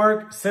doesn't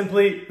work,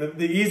 simply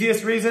the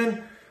easiest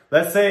reason,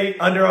 let's say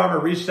Under Armour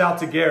reached out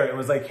to Garrett and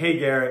was like, hey,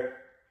 Garrett,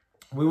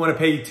 we want to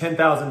pay you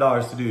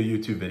 $10,000 to do a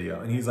YouTube video.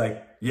 And he's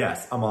like,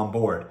 yes, I'm on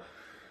board.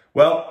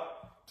 Well,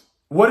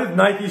 what if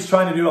Nike's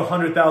trying to do a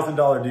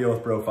 $100,000 deal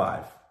with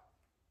BroFive?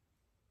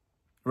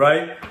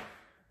 Right?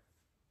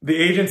 The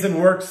agent's in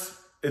works.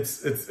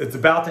 It's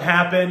about to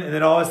happen. And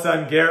then all of a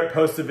sudden, Garrett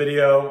posts a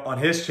video on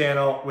his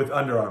channel with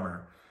Under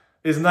Armour.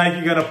 Is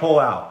Nike going to pull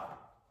out?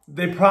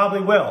 They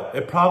probably will.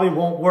 It probably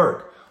won't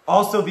work.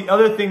 Also, the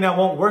other thing that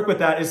won't work with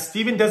that is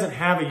Steven doesn't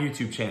have a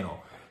YouTube channel.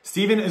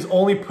 Steven is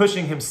only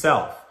pushing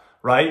himself,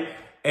 right?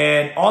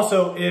 And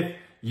also, if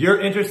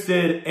you're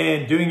interested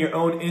in doing your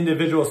own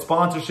individual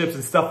sponsorships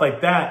and stuff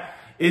like that,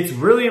 it's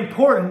really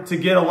important to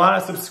get a lot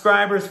of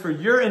subscribers for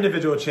your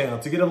individual channel,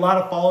 to get a lot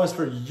of followers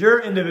for your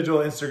individual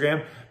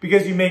Instagram,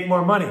 because you make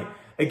more money.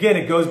 Again,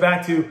 it goes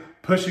back to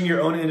pushing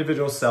your own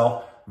individual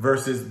self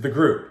versus the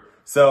group.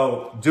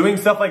 So doing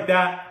stuff like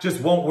that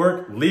just won't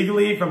work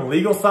legally. From a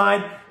legal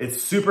side,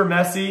 it's super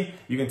messy.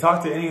 You can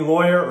talk to any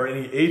lawyer or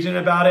any agent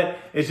about it.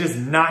 It's just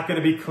not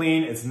going to be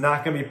clean. It's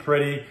not going to be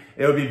pretty.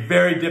 It would be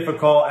very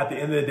difficult at the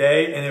end of the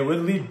day, and it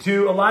would lead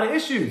to a lot of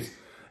issues.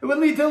 It would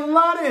lead to a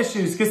lot of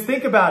issues, because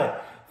think about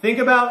it. Think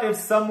about if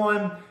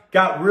someone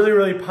got really,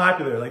 really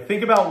popular. Like,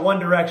 think about One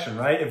Direction,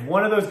 right? If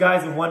one of those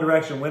guys in One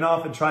Direction went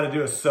off and tried to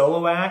do a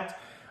solo act,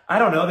 I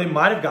don't know, they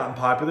might have gotten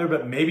popular,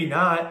 but maybe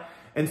not.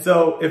 And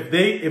so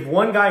if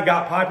one guy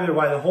got popular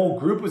while the whole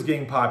group was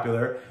getting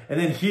popular, and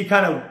then he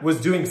kind of was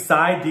doing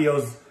side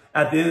deals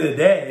at the end of the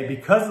day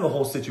because of the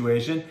whole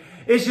situation,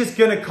 it's just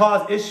going to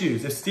cause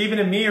issues. If Steven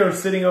and me are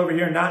sitting over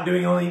here not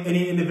doing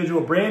any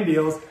individual brand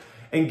deals,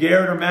 and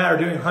Garrett or Matt are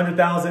doing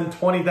 100,000,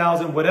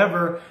 20,000,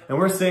 whatever, and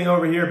we're sitting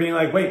over here being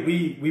like, wait,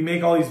 we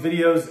make all these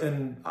videos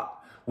and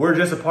we're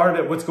just a part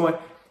of it. What's going?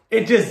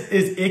 It just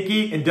is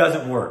icky and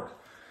doesn't work.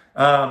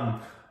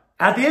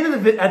 At the end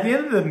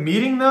of the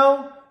meeting,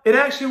 though, it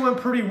actually went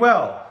pretty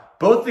well.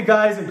 Both the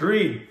guys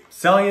agreed.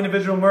 Selling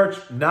individual merch,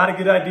 not a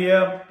good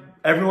idea.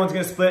 Everyone's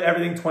going to split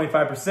everything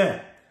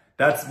 25%.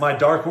 That's my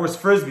Dark Horse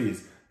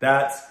Frisbees.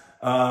 That's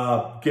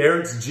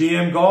Garrett's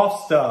GM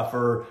golf stuff,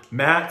 or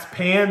Matt's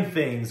pan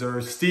things,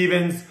 or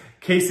Steven's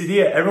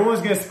quesadilla. Everyone's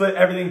going to split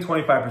everything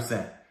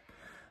 25%.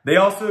 They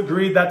also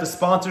agreed that the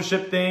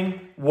sponsorship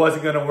thing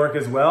wasn't going to work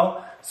as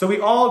well. So we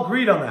all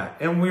agreed on that,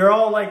 and we were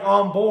all like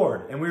on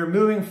board, and we were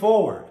moving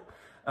forward.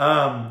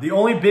 The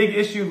only big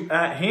issue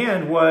at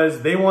hand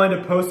was they wanted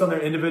to post on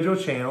their individual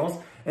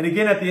channels. And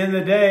again, at the end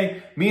of the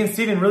day, me and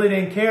Steven really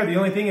didn't care. The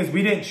only thing is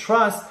we didn't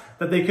trust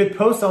that they could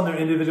post on their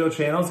individual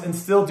channels and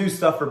still do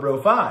stuff for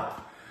BroFive.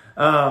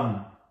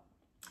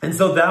 And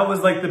so that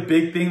was like the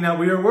big thing that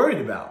we were worried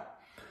about.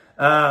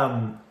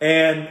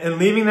 And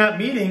leaving that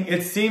meeting,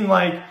 it seemed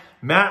like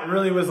Matt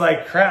really was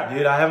like, crap,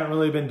 dude, I haven't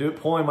really been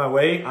pulling my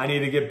weight. I need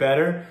to get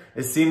better.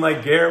 It seemed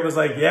like Garrett was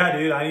like, yeah,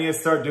 dude, I need to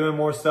start doing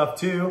more stuff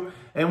too.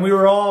 And we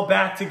were all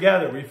back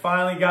together. We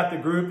finally got the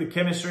group, the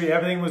chemistry,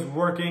 everything was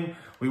working.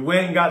 We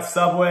went and got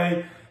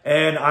Subway,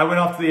 and I went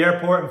off to the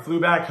airport and flew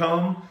back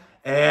home,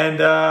 and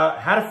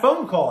had a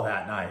phone call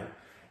that night.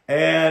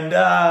 And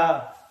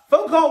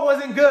phone call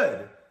wasn't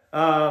good.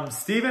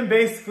 Steven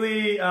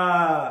basically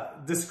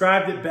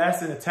described it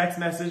best in a text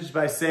message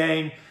by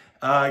saying,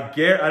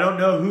 Garrett, I don't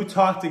know who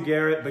talked to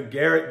Garrett, but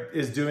Garrett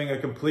is doing a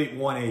complete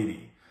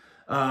 180.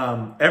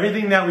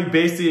 Everything that we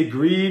basically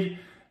agreed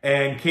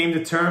and came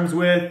to terms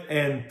with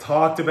and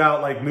talked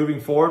about like moving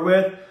forward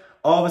with,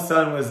 all of a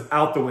sudden was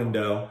out the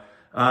window.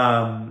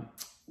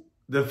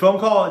 The phone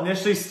call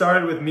initially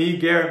started with me,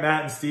 Garrett,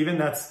 Matt, and Steven.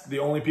 That's the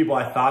only people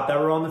I thought that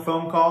were on the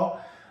phone call.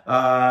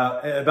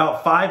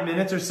 About 5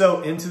 minutes or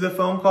so into the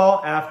phone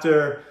call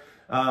after,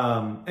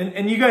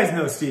 and you guys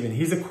know Steven,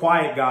 he's a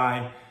quiet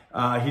guy.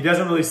 He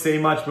doesn't really say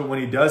much, but when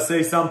he does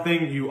say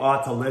something, you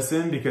ought to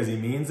listen because he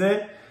means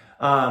it.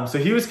 So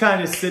he was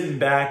kind of sitting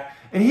back,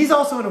 and he's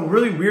also in a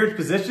really weird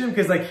position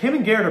because like him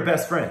and Garrett are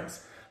best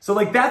friends. So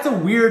like that's a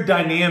weird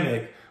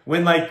dynamic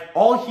when like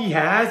all he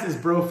has is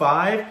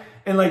BroFive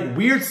and like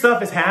weird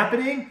stuff is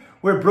happening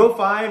where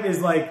BroFive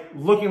is like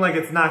looking like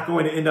it's not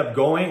going to end up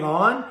going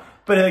on,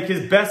 but like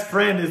his best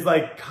friend is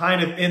like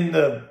kind of in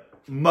the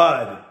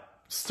mud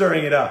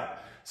stirring it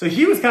up. So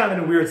he was kind of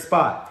in a weird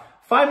spot.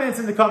 5 minutes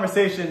into the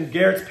conversation,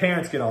 Garrett's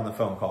parents get on the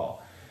phone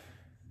call.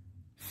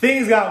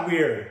 Things got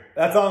weird.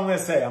 That's all I'm going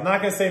to say. I'm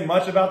not going to say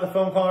much about the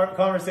phone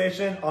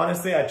conversation.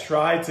 Honestly, I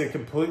tried to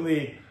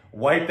completely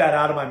wipe that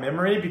out of my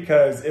memory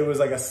because it was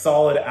like a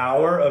solid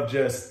hour of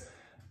just,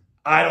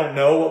 I don't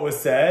know what was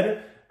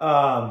said.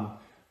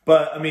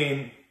 But I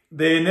mean,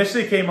 they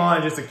initially came on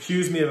and just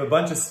accused me of a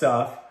bunch of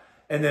stuff.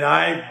 And then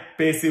I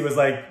basically was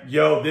like,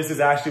 yo, this is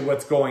actually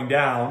what's going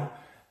down.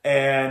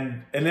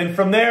 And then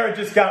from there, it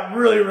just got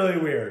really, really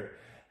weird.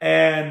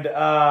 And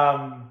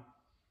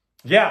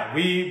yeah,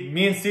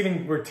 me and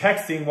Steven were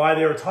texting while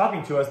they were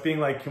talking to us, being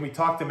like, can we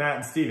talk to Matt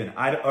and Steven?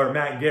 Or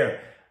Matt and Garrett.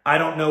 I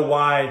don't know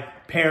why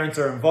parents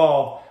are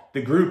involved.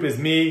 The group is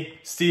me,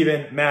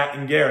 Steven, Matt,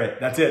 and Garrett.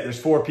 That's it. There's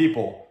 4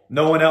 people.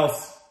 No one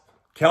else.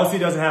 Kelsey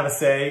doesn't have a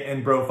say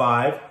in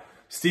BroFive.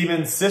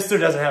 Steven's sister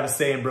doesn't have a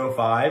say in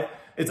BroFive.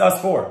 It's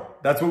us 4.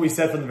 That's what we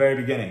said from the very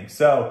beginning.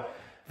 So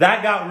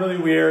that got really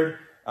weird.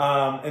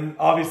 And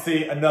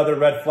obviously another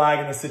red flag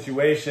in the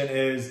situation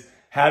is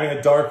having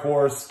a dark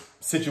horse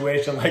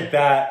situation like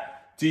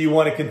that. Do you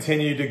want to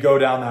continue to go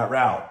down that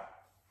route?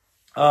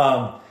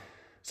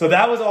 So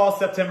that was all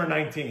September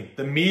 19th.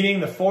 The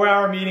meeting, the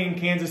 4-hour meeting in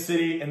Kansas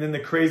City, and then the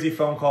crazy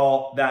phone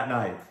call that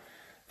night.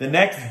 The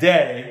next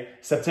day,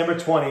 September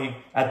 20,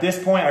 at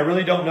this point, I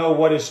really don't know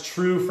what is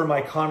true for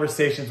my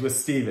conversations with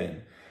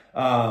Steven.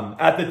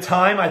 At the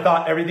time, I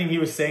thought everything he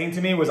was saying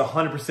to me was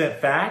 100%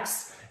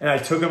 facts, and I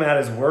took him at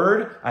his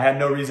word. I had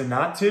no reason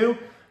not to.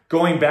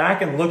 Going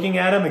back and looking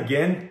at him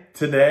again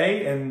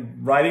today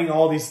and writing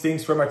all these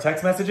things from our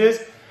text messages,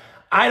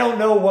 I don't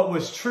know what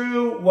was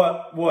true,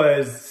 what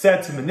was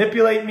said to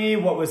manipulate me,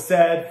 what was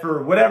said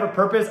for whatever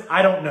purpose.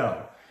 I don't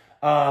know.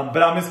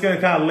 But I'm just going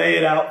to kind of lay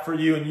it out for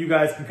you and you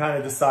guys can kind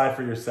of decide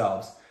for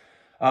yourselves.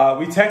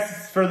 We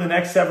texted for the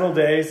next several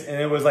days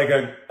and it was like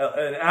an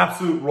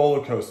absolute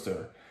roller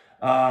coaster.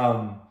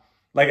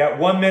 Like at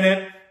 1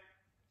 minute,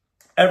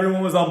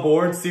 everyone was on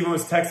board. Steven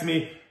was texting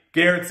me,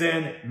 Garrett's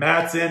in,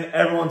 Matt's in,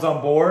 everyone's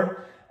on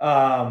board.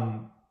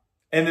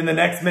 And then the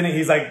next minute,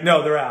 he's like,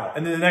 no, they're out.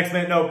 And then the next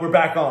minute, no, we're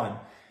back on.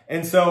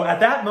 And so at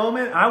that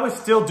moment, I was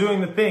still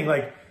doing the thing.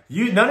 Like,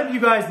 none of you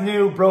guys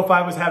knew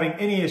BroFive was having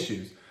any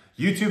issues.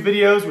 YouTube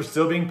videos were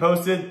still being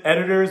posted.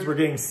 Editors were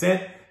getting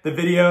sent the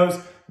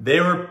videos. They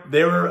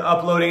were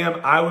uploading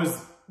them. I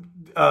was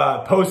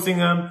posting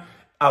them.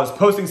 I was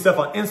posting stuff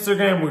on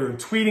Instagram. We were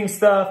tweeting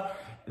stuff.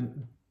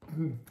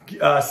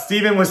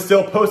 Steven was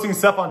still posting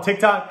stuff on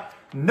TikTok.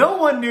 No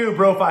one knew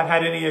BroFive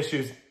had any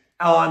issues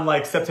on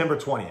like September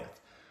 20th.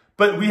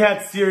 But we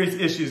had serious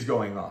issues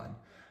going on.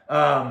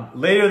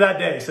 Later that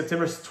day,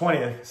 September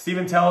 20th,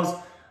 Steven tells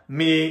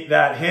me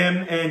that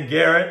him and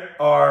Garrett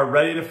are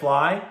ready to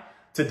fly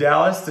to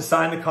Dallas to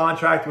sign the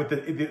contract with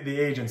the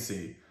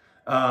agency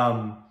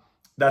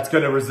that's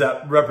going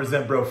to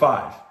represent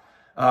BroFive.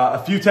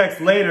 A few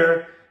texts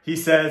later, he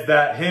says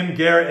that him,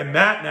 Garrett, and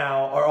Matt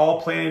now are all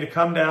planning to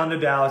come down to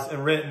Dallas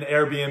and rent an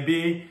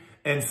Airbnb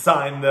and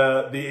sign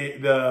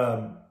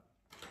the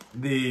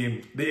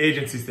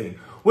agency thing.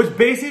 Which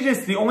basically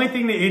just, the only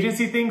thing the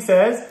agency thing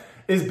says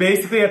is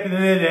basically at the end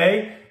of the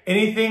day,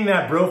 anything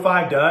that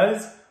BroFive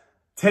does,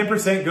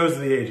 10% goes to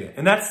the agent.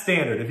 And that's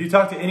standard. If you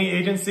talk to any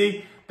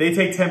agency, they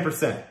take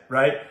 10%,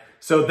 right?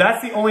 So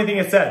that's the only thing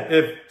it said.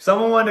 If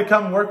someone wanted to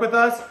come work with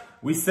us,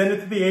 we send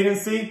it to the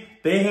agency.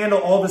 They handle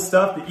all the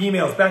stuff, the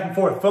emails, back and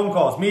forth, phone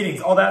calls,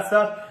 meetings, all that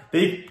stuff.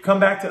 They come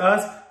back to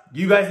us.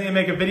 You guys need to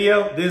make a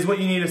video. This is what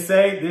you need to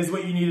say. This is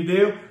what you need to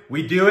do.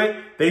 We do it.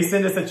 They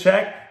send us a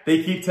check.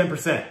 They keep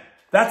 10%.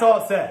 That's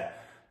all it said.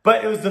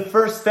 But it was the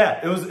first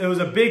step. It was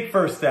a big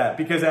first step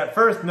because at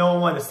first no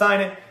one wanted to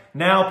sign it.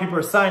 Now people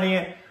are signing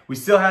it. We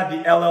still had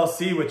the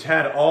LLC, which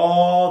had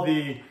all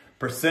the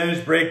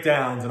percentage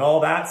breakdowns and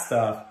all that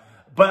stuff.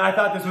 But I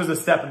thought this was a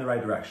step in the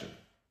right direction.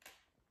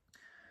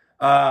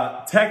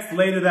 Text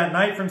later that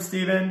night from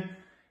Steven.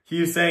 He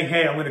was saying,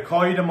 hey, I'm going to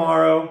call you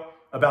tomorrow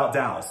about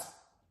Dallas.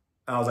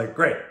 And I was like,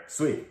 great,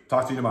 sweet.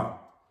 Talk to you tomorrow.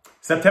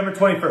 September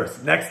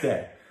 21st, next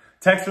day.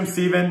 Text from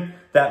Steven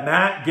that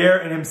Matt,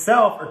 Garrett, and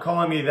himself are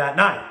calling me that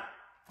night.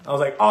 I was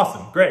like,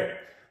 awesome, great.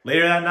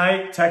 Later that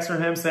night, text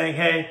from him saying,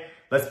 hey,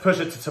 let's push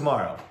it to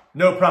tomorrow.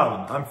 No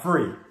problem, I'm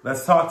free.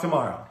 Let's talk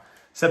tomorrow.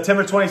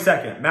 September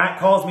 22nd, Matt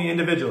calls me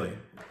individually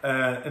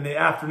in the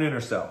afternoon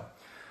or so.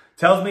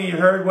 Tells me he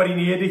heard what he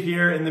needed to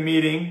hear in the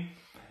meeting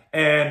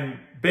and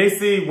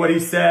basically what he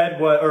said,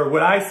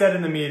 what I said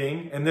in the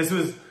meeting, and this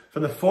was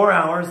from the 4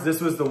 hours,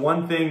 this was the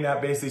one thing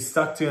that basically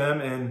stuck to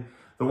him, and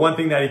the one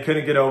thing that he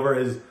couldn't get over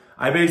is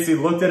I basically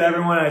looked at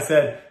everyone and I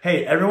said,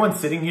 hey, everyone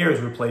sitting here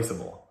is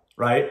replaceable,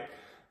 right?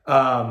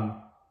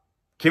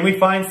 Can we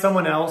find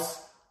someone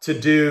else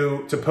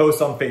to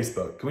post on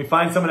Facebook? Can we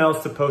find someone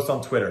else to post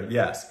on Twitter?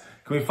 Yes.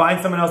 Can we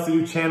find someone else to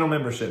do channel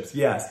memberships?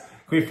 Yes.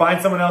 Can we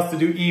find someone else to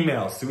do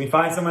emails? Can we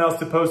find someone else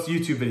to post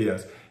YouTube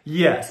videos?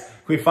 Yes.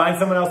 Can we find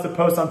someone else to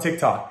post on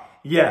TikTok?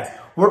 Yes.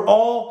 We're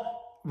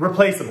all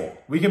replaceable.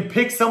 We can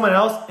pick someone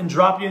else and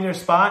drop you in your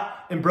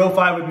spot, and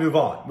BroFive would move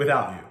on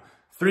without you.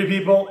 3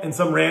 people and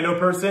some rando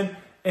person,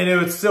 and it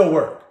would still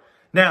work.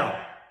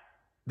 Now,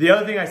 the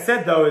other thing I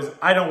said though is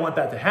I don't want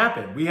that to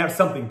happen. We have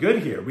something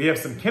good here. We have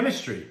some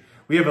chemistry.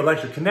 We have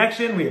electric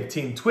connection. We have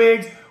Team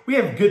Twigs. We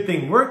have a good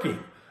thing working.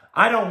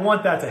 I don't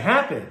want that to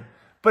happen.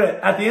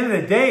 But at the end of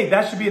the day,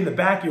 that should be in the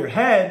back of your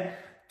head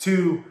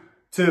to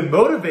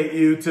motivate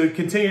you to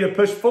continue to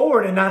push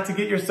forward and not to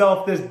get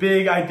yourself this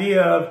big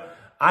idea of,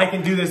 I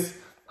can do this,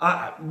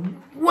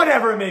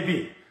 whatever it may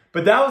be.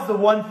 But that was the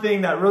one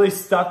thing that really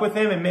stuck with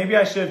him, and maybe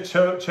I should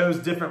have chose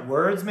different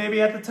words maybe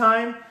at the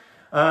time.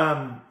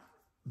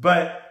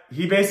 But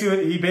he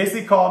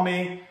basically called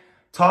me,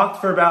 talked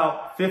for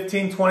about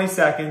 15, 20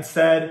 seconds,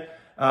 said,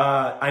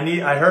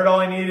 I heard all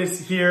I needed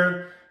to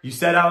hear. You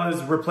said I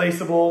was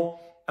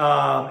replaceable,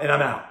 and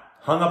I'm out.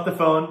 Hung up the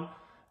phone.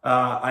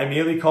 I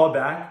immediately called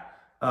back,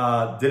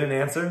 didn't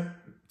answer.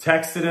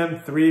 Texted him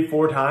 3,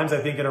 4 times,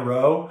 I think in a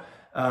row.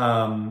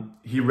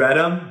 He read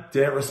them,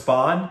 didn't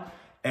respond.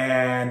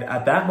 And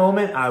at that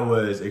moment, I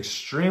was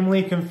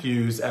extremely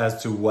confused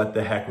as to what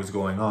the heck was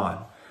going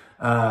on.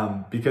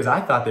 Because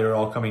I thought they were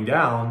all coming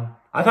down.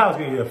 I thought I was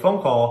going to get a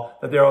phone call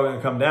that they're all going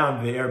to come down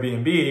to the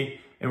Airbnb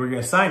and we're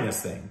going to sign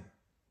this thing.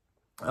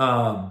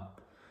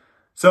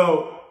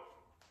 So,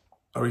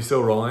 are we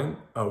still rolling?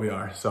 Oh, we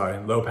are.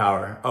 Sorry, low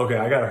power. Okay,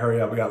 I got to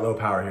hurry up. We got low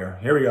power here.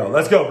 Here we go.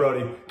 Let's go,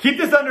 Brody. Keep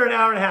this under an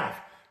hour and a half.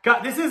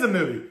 God, this is a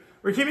movie.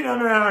 We're keeping it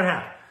under an hour and a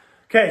half.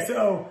 Okay,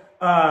 so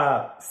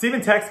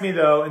Steven texts me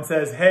though and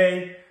says,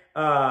 hey,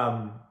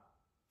 I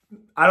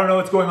don't know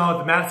what's going on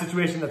with the Matt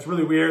situation. That's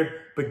really weird.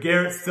 But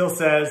Garrett still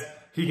says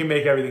he can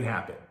make everything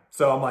happen.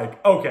 So I'm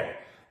like, okay.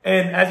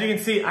 And as you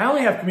can see, I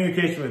only have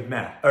communication with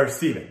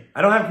Steven.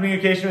 I don't have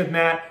communication with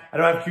Matt. I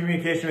don't have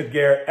communication with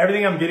Garrett.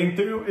 Everything I'm getting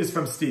through is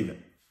from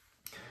Steven.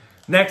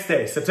 Next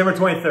day, September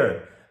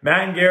 23rd,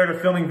 Matt and Garrett are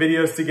filming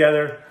videos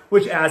together,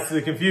 which adds to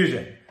the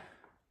confusion.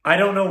 I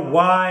don't know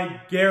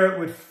why Garrett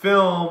would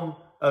film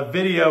a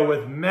video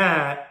with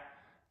Matt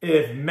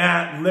if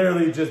Matt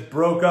literally just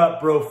broke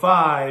up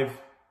BroFive.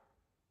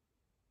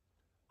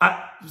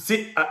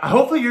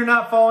 Hopefully you're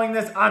not following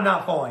this. I'm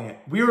not following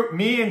it.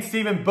 Me and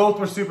Steven both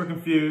were super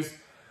confused.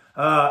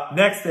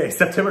 Next day,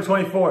 September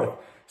 24th,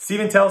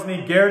 Steven tells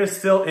me Garrett is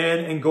still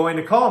in and going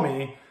to call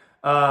me,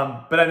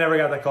 but I never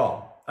got that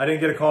call. I didn't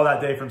get a call that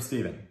day from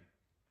Steven,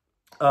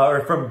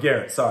 or from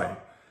Garrett, sorry.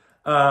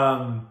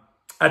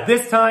 At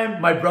this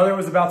time, my brother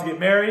was about to get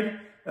married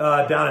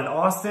down in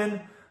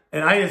Austin,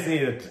 and I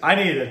needed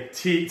a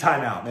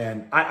timeout,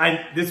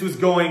 man. This was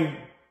going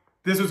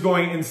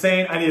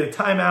insane. I needed a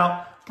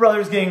timeout.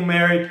 Brother's getting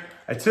married.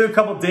 I took a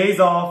couple days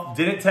off,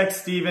 didn't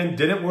text Steven,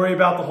 didn't worry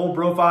about the whole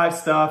BroFive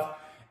stuff,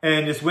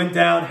 and just went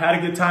down, had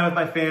a good time with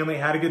my family,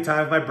 had a good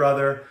time with my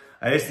brother.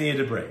 I just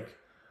needed a break.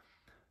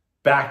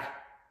 Back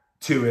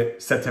to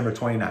it, September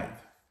 29th.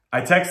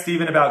 I text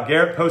Steven about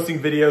Garrett posting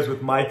videos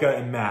with Micah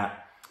and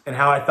Matt and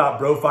how I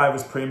thought BroFive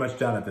was pretty much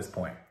done at this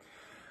point.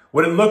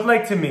 What it looked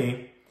like to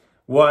me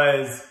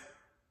was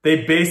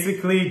they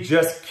basically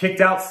just kicked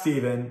out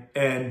Steven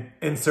and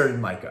inserted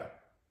Micah.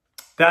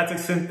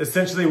 That's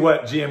essentially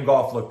what GM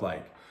Golf looked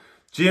like.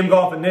 GM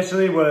Golf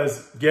initially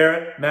was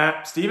Garrett,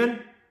 Matt, Steven.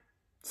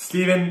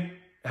 Steven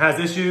has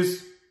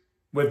issues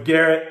with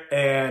Garrett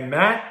and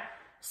Matt,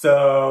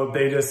 so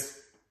they just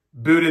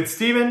booted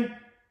Steven,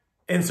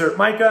 insert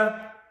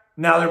Micah.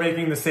 Now they're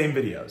making the same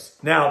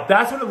videos. Now,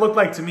 that's what it looked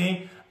like to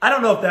me. I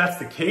don't know if that's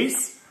the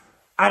case.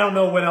 I don't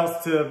know what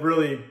else to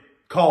really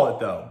call it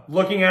though.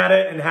 Looking at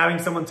it and having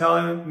someone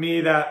telling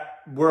me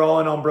that we're all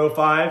in on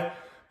BroFive,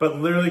 but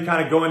literally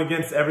kind of going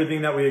against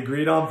everything that we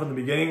agreed on from the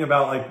beginning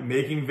about like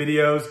making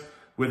videos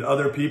with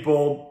other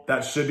people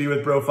that should be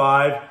with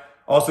BroFive.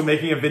 Also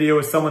making a video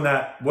with someone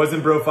that was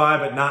in BroFive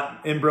but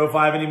not in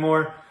BroFive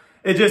anymore.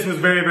 It just was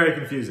very, very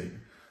confusing.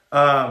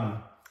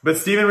 But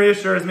Steven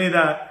reassures me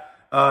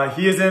that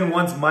he is in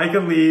once Micah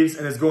leaves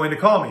and is going to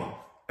call me.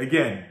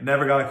 Again,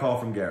 never got a call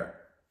from Garrett.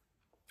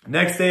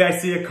 Next day, I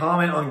see a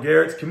comment on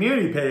Garrett's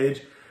community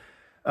page.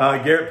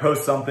 Garrett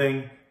posts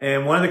something,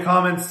 and one of the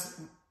comments,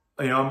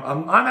 you know,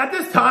 I'm at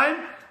this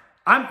time,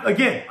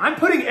 I'm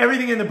putting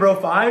everything in the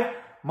BroFive.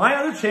 My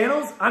other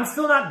channels, I'm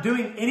still not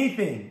doing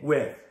anything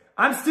with.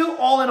 I'm still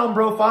all in on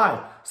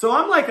BroFive. So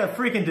I'm like a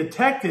freaking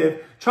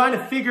detective trying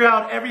to figure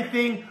out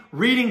everything,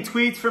 reading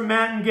tweets from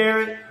Matt and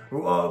Garrett,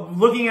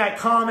 looking at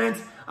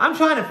comments. I'm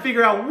trying to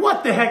figure out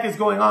what the heck is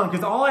going on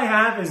because all I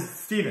have is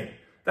Steven.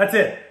 That's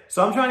it.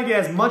 So I'm trying to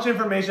get as much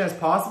information as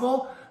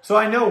possible so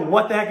I know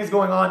what the heck is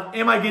going on.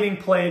 Am I getting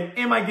played?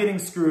 Am I getting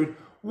screwed?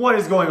 What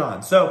is going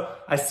on? So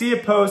I see a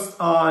post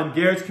on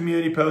Garrett's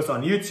community post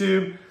on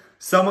YouTube.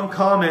 Someone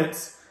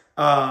comments,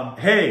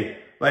 hey,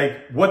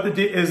 like, what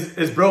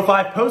is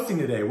BroFive posting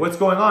today? What's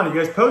going on? Are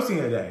you guys posting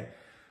today?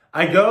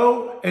 I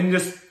go and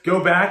just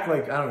go back,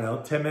 like, I don't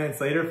know, 10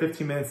 minutes later,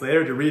 15 minutes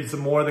later to read some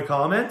more of the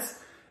comments.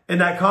 And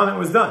that comment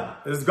was done.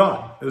 It was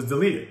gone. It was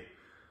deleted.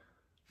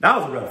 That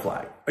was a red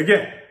flag.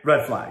 Again,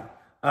 red flag.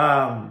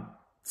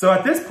 So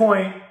at this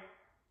point,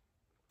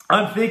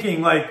 I'm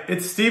thinking, like,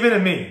 it's Steven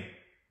and me.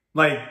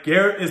 Like,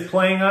 Garrett is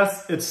playing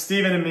us. It's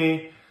Steven and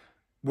me.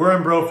 We're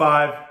in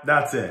BroFive.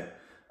 That's it.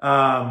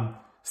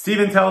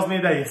 Steven tells me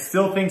that he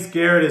still thinks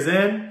Garrett is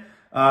in,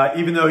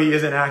 even though he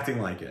isn't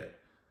acting like it.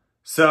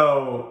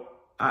 So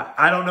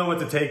I don't know what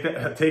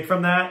to take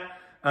from that,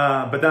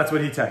 but that's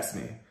what he texts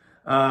me.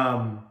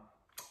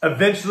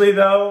 Eventually,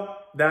 though,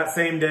 that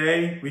same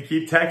day, we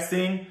keep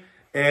texting,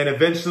 and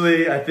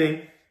eventually, I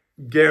think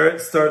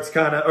Garrett starts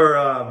kind of,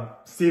 or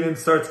Steven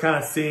starts kind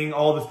of seeing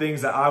all the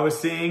things that I was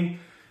seeing.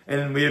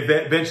 And we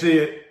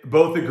eventually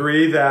both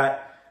agree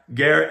that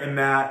Garrett and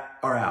Matt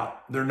are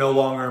out. They're no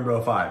longer in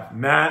BroFive.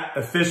 Matt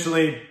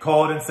officially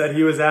called and said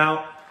he was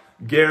out.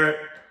 Garrett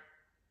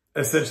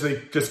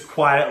essentially just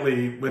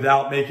quietly,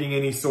 without making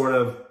any sort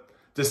of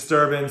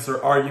disturbance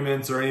or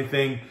arguments or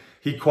anything,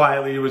 he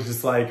quietly was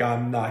just like,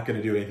 I'm not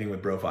going to do anything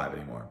with BroFive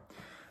anymore.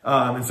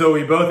 And so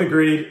we both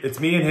agreed, it's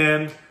me and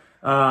him.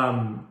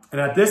 And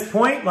at this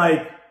point,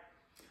 like,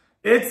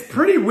 it's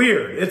pretty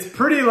weird. It's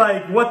pretty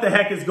like, what the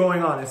heck is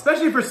going on?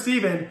 Especially for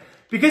Steven,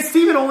 because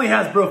Steven only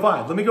has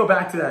BroFive. Let me go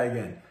back to that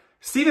again.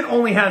 Steven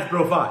only has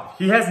BroFive.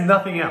 He has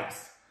nothing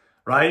else,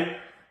 right?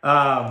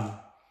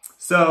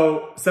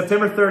 So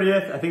September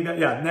 30th, I think that,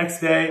 yeah, next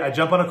day, I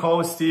jump on a call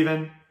with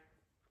Steven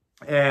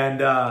and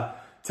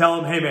tell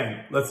him, hey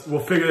man, we'll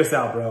figure this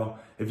out, bro.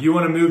 If you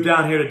want to move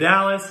down here to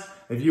Dallas,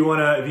 if you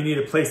need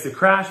a place to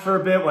crash for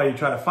a bit while you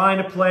try to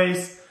find a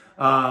place,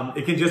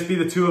 it can just be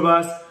the two of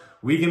us.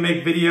 We can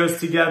make videos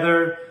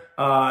together,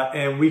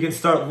 and we can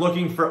start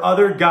looking for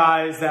other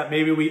guys that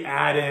maybe we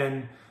add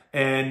in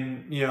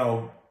and, you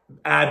know,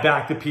 add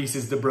back the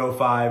pieces to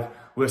BroFive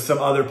with some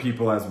other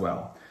people as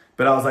well.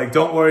 But I was like,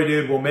 don't worry,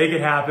 dude. We'll make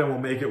it happen. We'll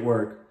make it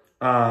work.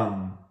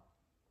 And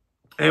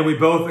we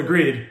both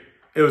agreed.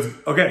 It was,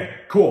 okay,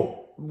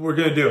 cool. We're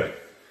going to do it.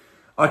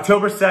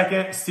 October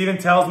 2nd, Steven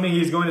tells me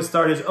he's going to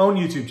start his own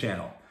YouTube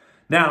channel.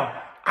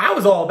 Now, I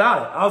was all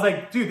about it. I was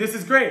like, dude, this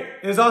is great.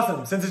 It's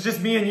awesome. Since it's just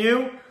me and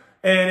you,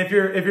 and if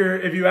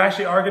you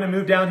actually are going to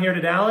move down here to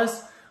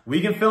Dallas,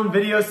 we can film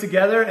videos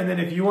together. And then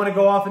if you want to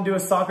go off and do a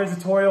soccer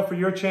tutorial for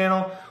your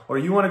channel, or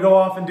you want to go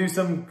off and do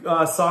some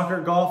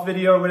soccer golf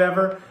video or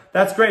whatever,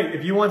 that's great.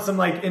 If you want some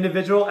like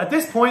individual, at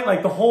this point,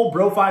 like the whole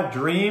BroFive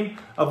dream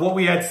of what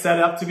we had set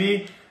up to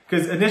be,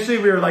 because initially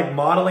we were like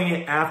modeling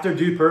it after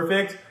Dude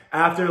Perfect,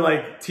 after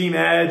like Team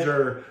Edge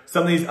or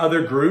some of these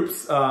other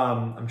groups.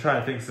 I'm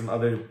trying to think some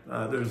other,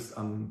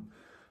 I'm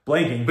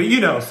blanking, but you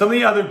know, some of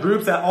the other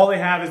groups that all they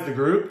have is the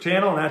group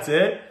channel and that's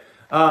it.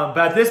 But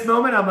at this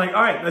moment, I'm like,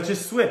 all right, let's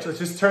just switch. Let's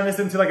just turn this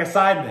into like a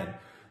Sidemen.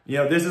 You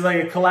know, this is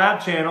like a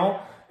collab channel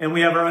and we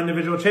have our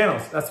individual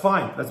channels. That's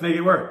fine. Let's make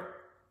it work.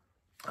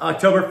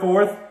 October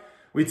 4th,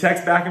 we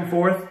text back and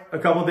forth a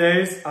couple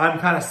days. I'm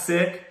kind of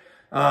sick.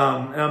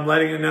 And I'm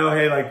letting him know,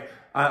 hey, like,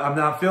 I'm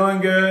not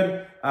feeling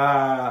good, but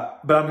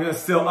I'm going to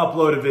still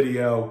upload a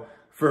video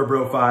for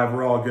BroFive.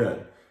 We're all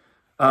good.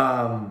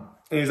 And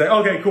he's like,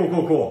 okay,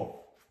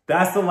 cool.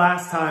 That's the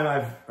last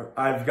time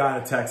I've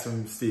got a text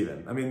from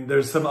Steven. I mean,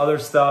 there's some other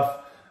stuff.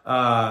 You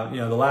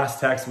know, the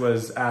last text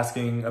was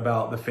asking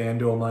about the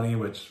FanDuel money,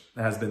 which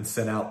has been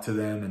sent out to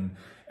them, and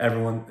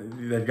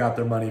everyone, they've got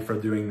their money for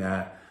doing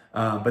that.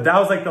 But that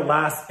was like the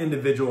last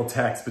individual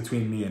text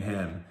between me and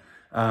him.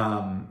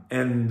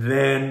 And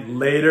then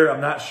later,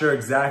 I'm not sure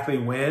exactly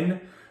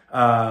when,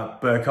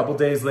 but a couple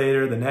days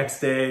later, the next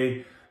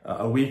day,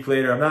 a week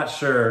later, I'm not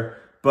sure,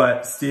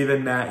 but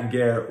Steven, Matt, and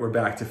Garrett were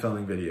back to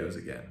filming videos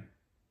again.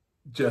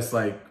 Just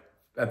like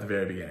at the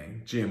very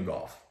beginning, GM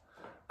Golf.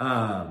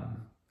 I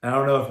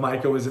don't know if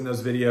Micah was in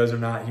those videos or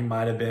not. He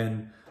might have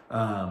been.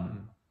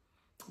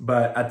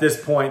 But at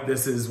this point,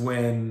 this is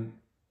when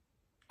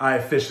I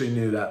officially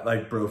knew that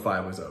like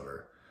BroFive was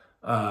over.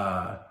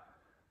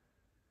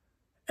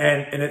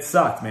 And it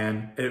sucked,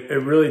 man.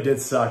 It really did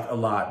suck a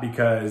lot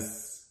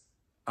because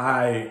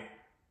I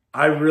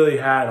really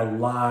had a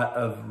lot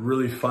of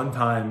really fun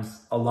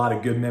times, a lot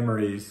of good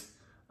memories.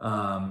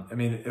 I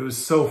mean, it was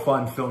so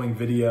fun filming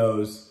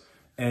videos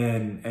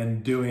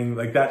and doing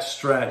like that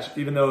stretch,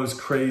 even though it was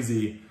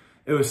crazy,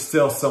 it was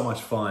still so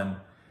much fun.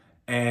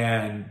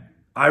 And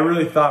I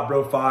really thought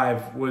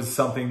BroFive was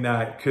something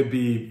that could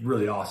be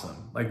really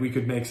awesome. Like we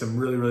could make some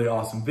really, really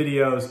awesome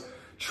videos,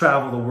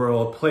 travel the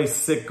world, play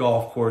sick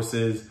golf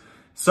courses,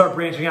 start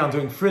branching out,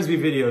 doing Frisbee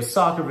videos,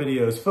 soccer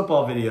videos,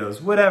 football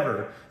videos,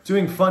 whatever,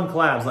 doing fun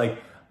collabs.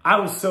 Like I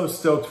was so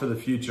stoked for the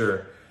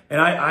future. And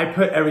I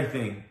put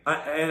everything,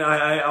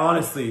 I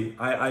honestly,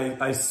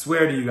 I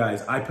swear to you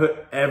guys, I put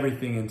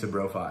everything into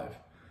BroFive.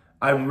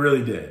 I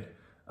really did.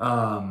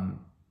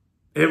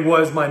 it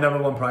was my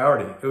number one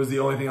priority. It was the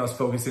only thing I was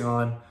focusing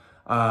on.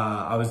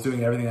 I was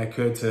doing everything I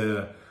could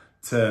to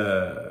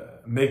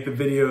make the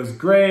videos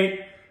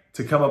great,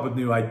 to come up with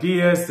new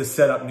ideas, to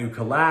set up new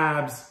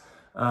collabs,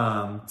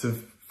 to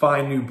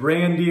find new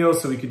brand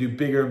deals so we could do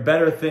bigger and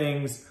better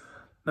things.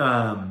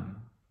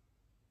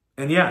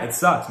 And yeah, it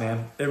sucks,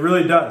 man. It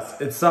really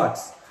does. It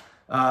sucks.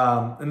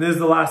 And this is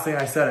the last thing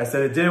I said. I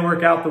said it didn't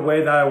work out the way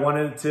that I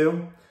wanted it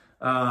to,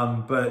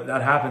 but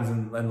that happens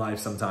in life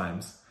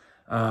sometimes.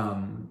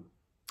 I'm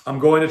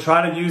going to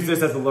try to use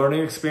this as a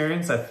learning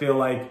experience. I feel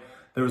like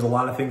there was a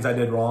lot of things I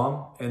did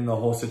wrong in the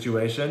whole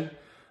situation.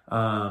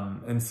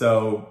 And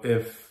so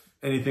if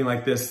anything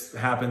like this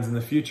happens in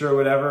the future or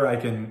whatever, I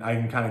can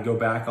kind of go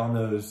back on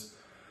those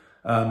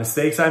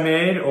mistakes I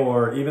made,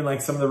 or even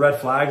like some of the red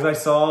flags I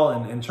saw,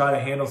 and try to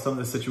handle some of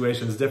the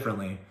situations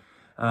differently.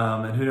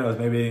 And who knows,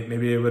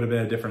 maybe it would have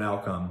been a different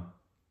outcome.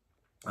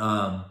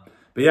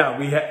 But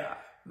yeah,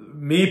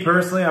 me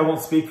personally, I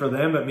won't speak for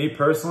them, but me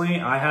personally,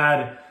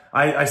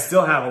 I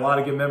still have a lot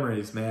of good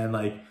memories, man.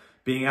 Like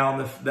being out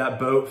on that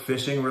boat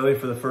fishing really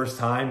for the first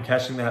time,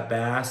 catching that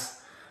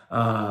bass,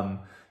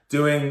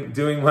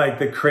 doing like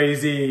the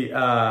crazy,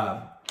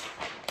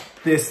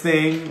 this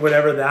thing,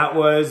 whatever that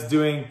was,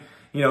 doing,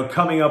 you know,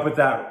 coming up with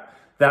that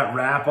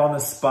rap on the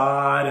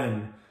spot.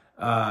 And,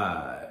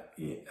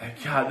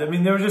 God, I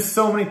mean, there were just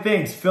so many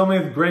things.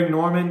 Filming with Greg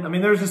Norman. I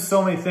mean, there was just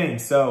so many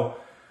things. So,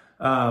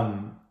 a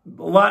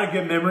lot of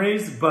good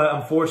memories, but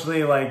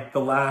unfortunately, like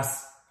the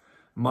last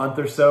month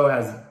or so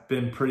has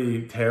been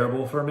pretty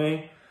terrible for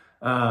me.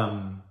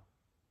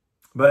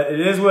 But it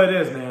is what it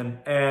is, man.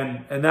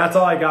 And that's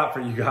all I got for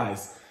you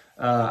guys.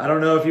 I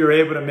don't know if you were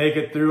able to make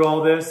it through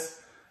all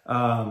this.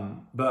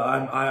 But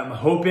I'm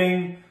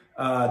hoping,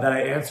 that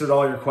I answered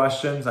all your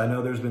questions. I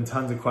know there's been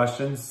tons of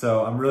questions,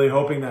 so I'm really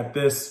hoping that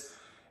this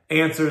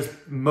answers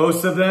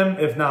most of them,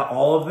 if not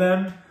all of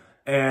them.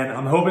 And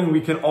I'm hoping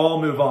we can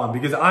all move on,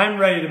 because I'm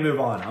ready to move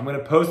on. I'm going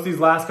to post these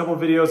last couple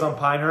videos on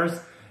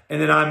Pinehurst,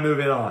 and then I'm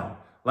moving on.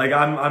 Like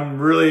I'm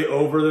really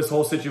over this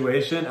whole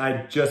situation.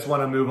 I just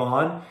want to move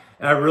on.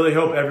 And I really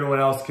hope everyone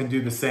else can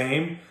do the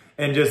same.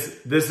 And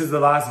just, this is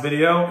the last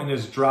video, and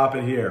just drop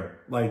it here.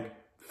 Like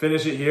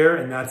finish it here,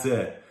 and that's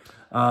it.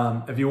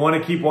 If you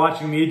want to keep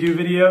watching me do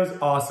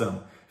videos, awesome.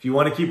 If you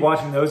want to keep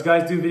watching those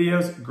guys do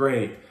videos,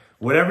 great.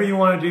 Whatever you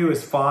want to do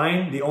is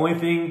fine. The only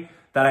thing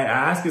that I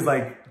ask is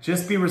like,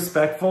 just be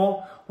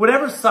respectful.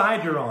 Whatever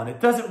side you're on,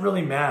 it doesn't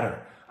really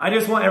matter. I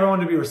just want everyone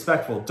to be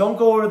respectful. Don't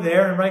go over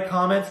there and write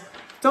comments.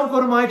 Don't go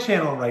to my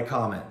channel and write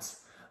comments.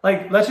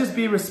 Like, let's just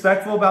be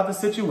respectful about the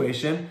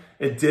situation.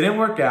 It didn't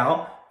work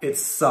out. It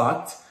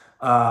sucked.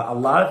 A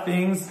lot of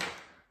things,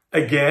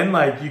 again,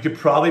 like you could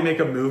probably make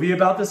a movie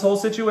about this whole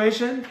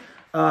situation,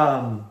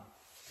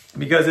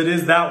 because it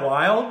is that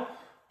wild.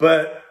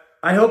 But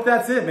I hope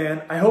that's it,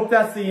 man. I hope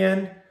that's the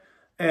end.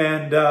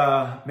 And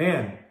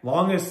man,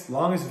 longest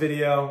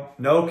video,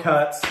 no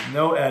cuts,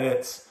 no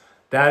edits.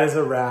 That is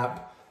a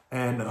wrap.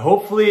 And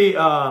hopefully,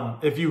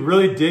 if you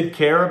really did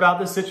care about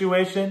this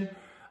situation,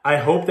 I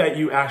hope that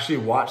you actually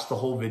watched the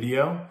whole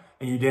video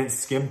and you didn't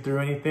skim through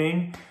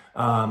anything.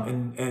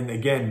 And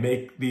again,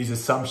 make these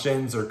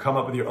assumptions or come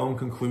up with your own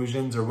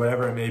conclusions or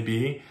whatever it may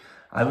be.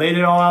 I laid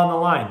it all out on the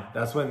line.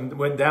 That's what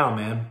went down,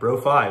 man.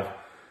 BroFive.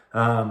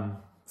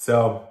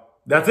 So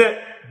that's it.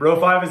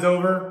 BroFive is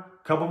over.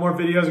 A couple more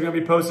videos are going to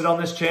be posted on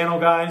this channel,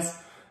 guys.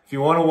 If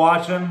you want to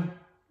watch them,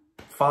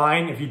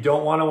 fine. If you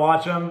don't want to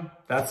watch them,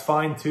 that's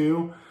fine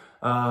too.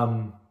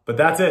 But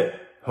that's it.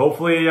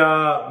 Hopefully,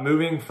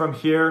 moving from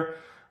here,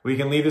 we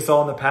can leave this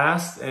all in the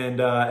past, and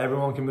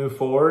everyone can move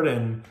forward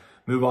and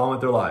move on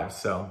with their lives.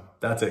 So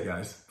that's it,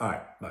 guys. All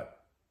right, bye.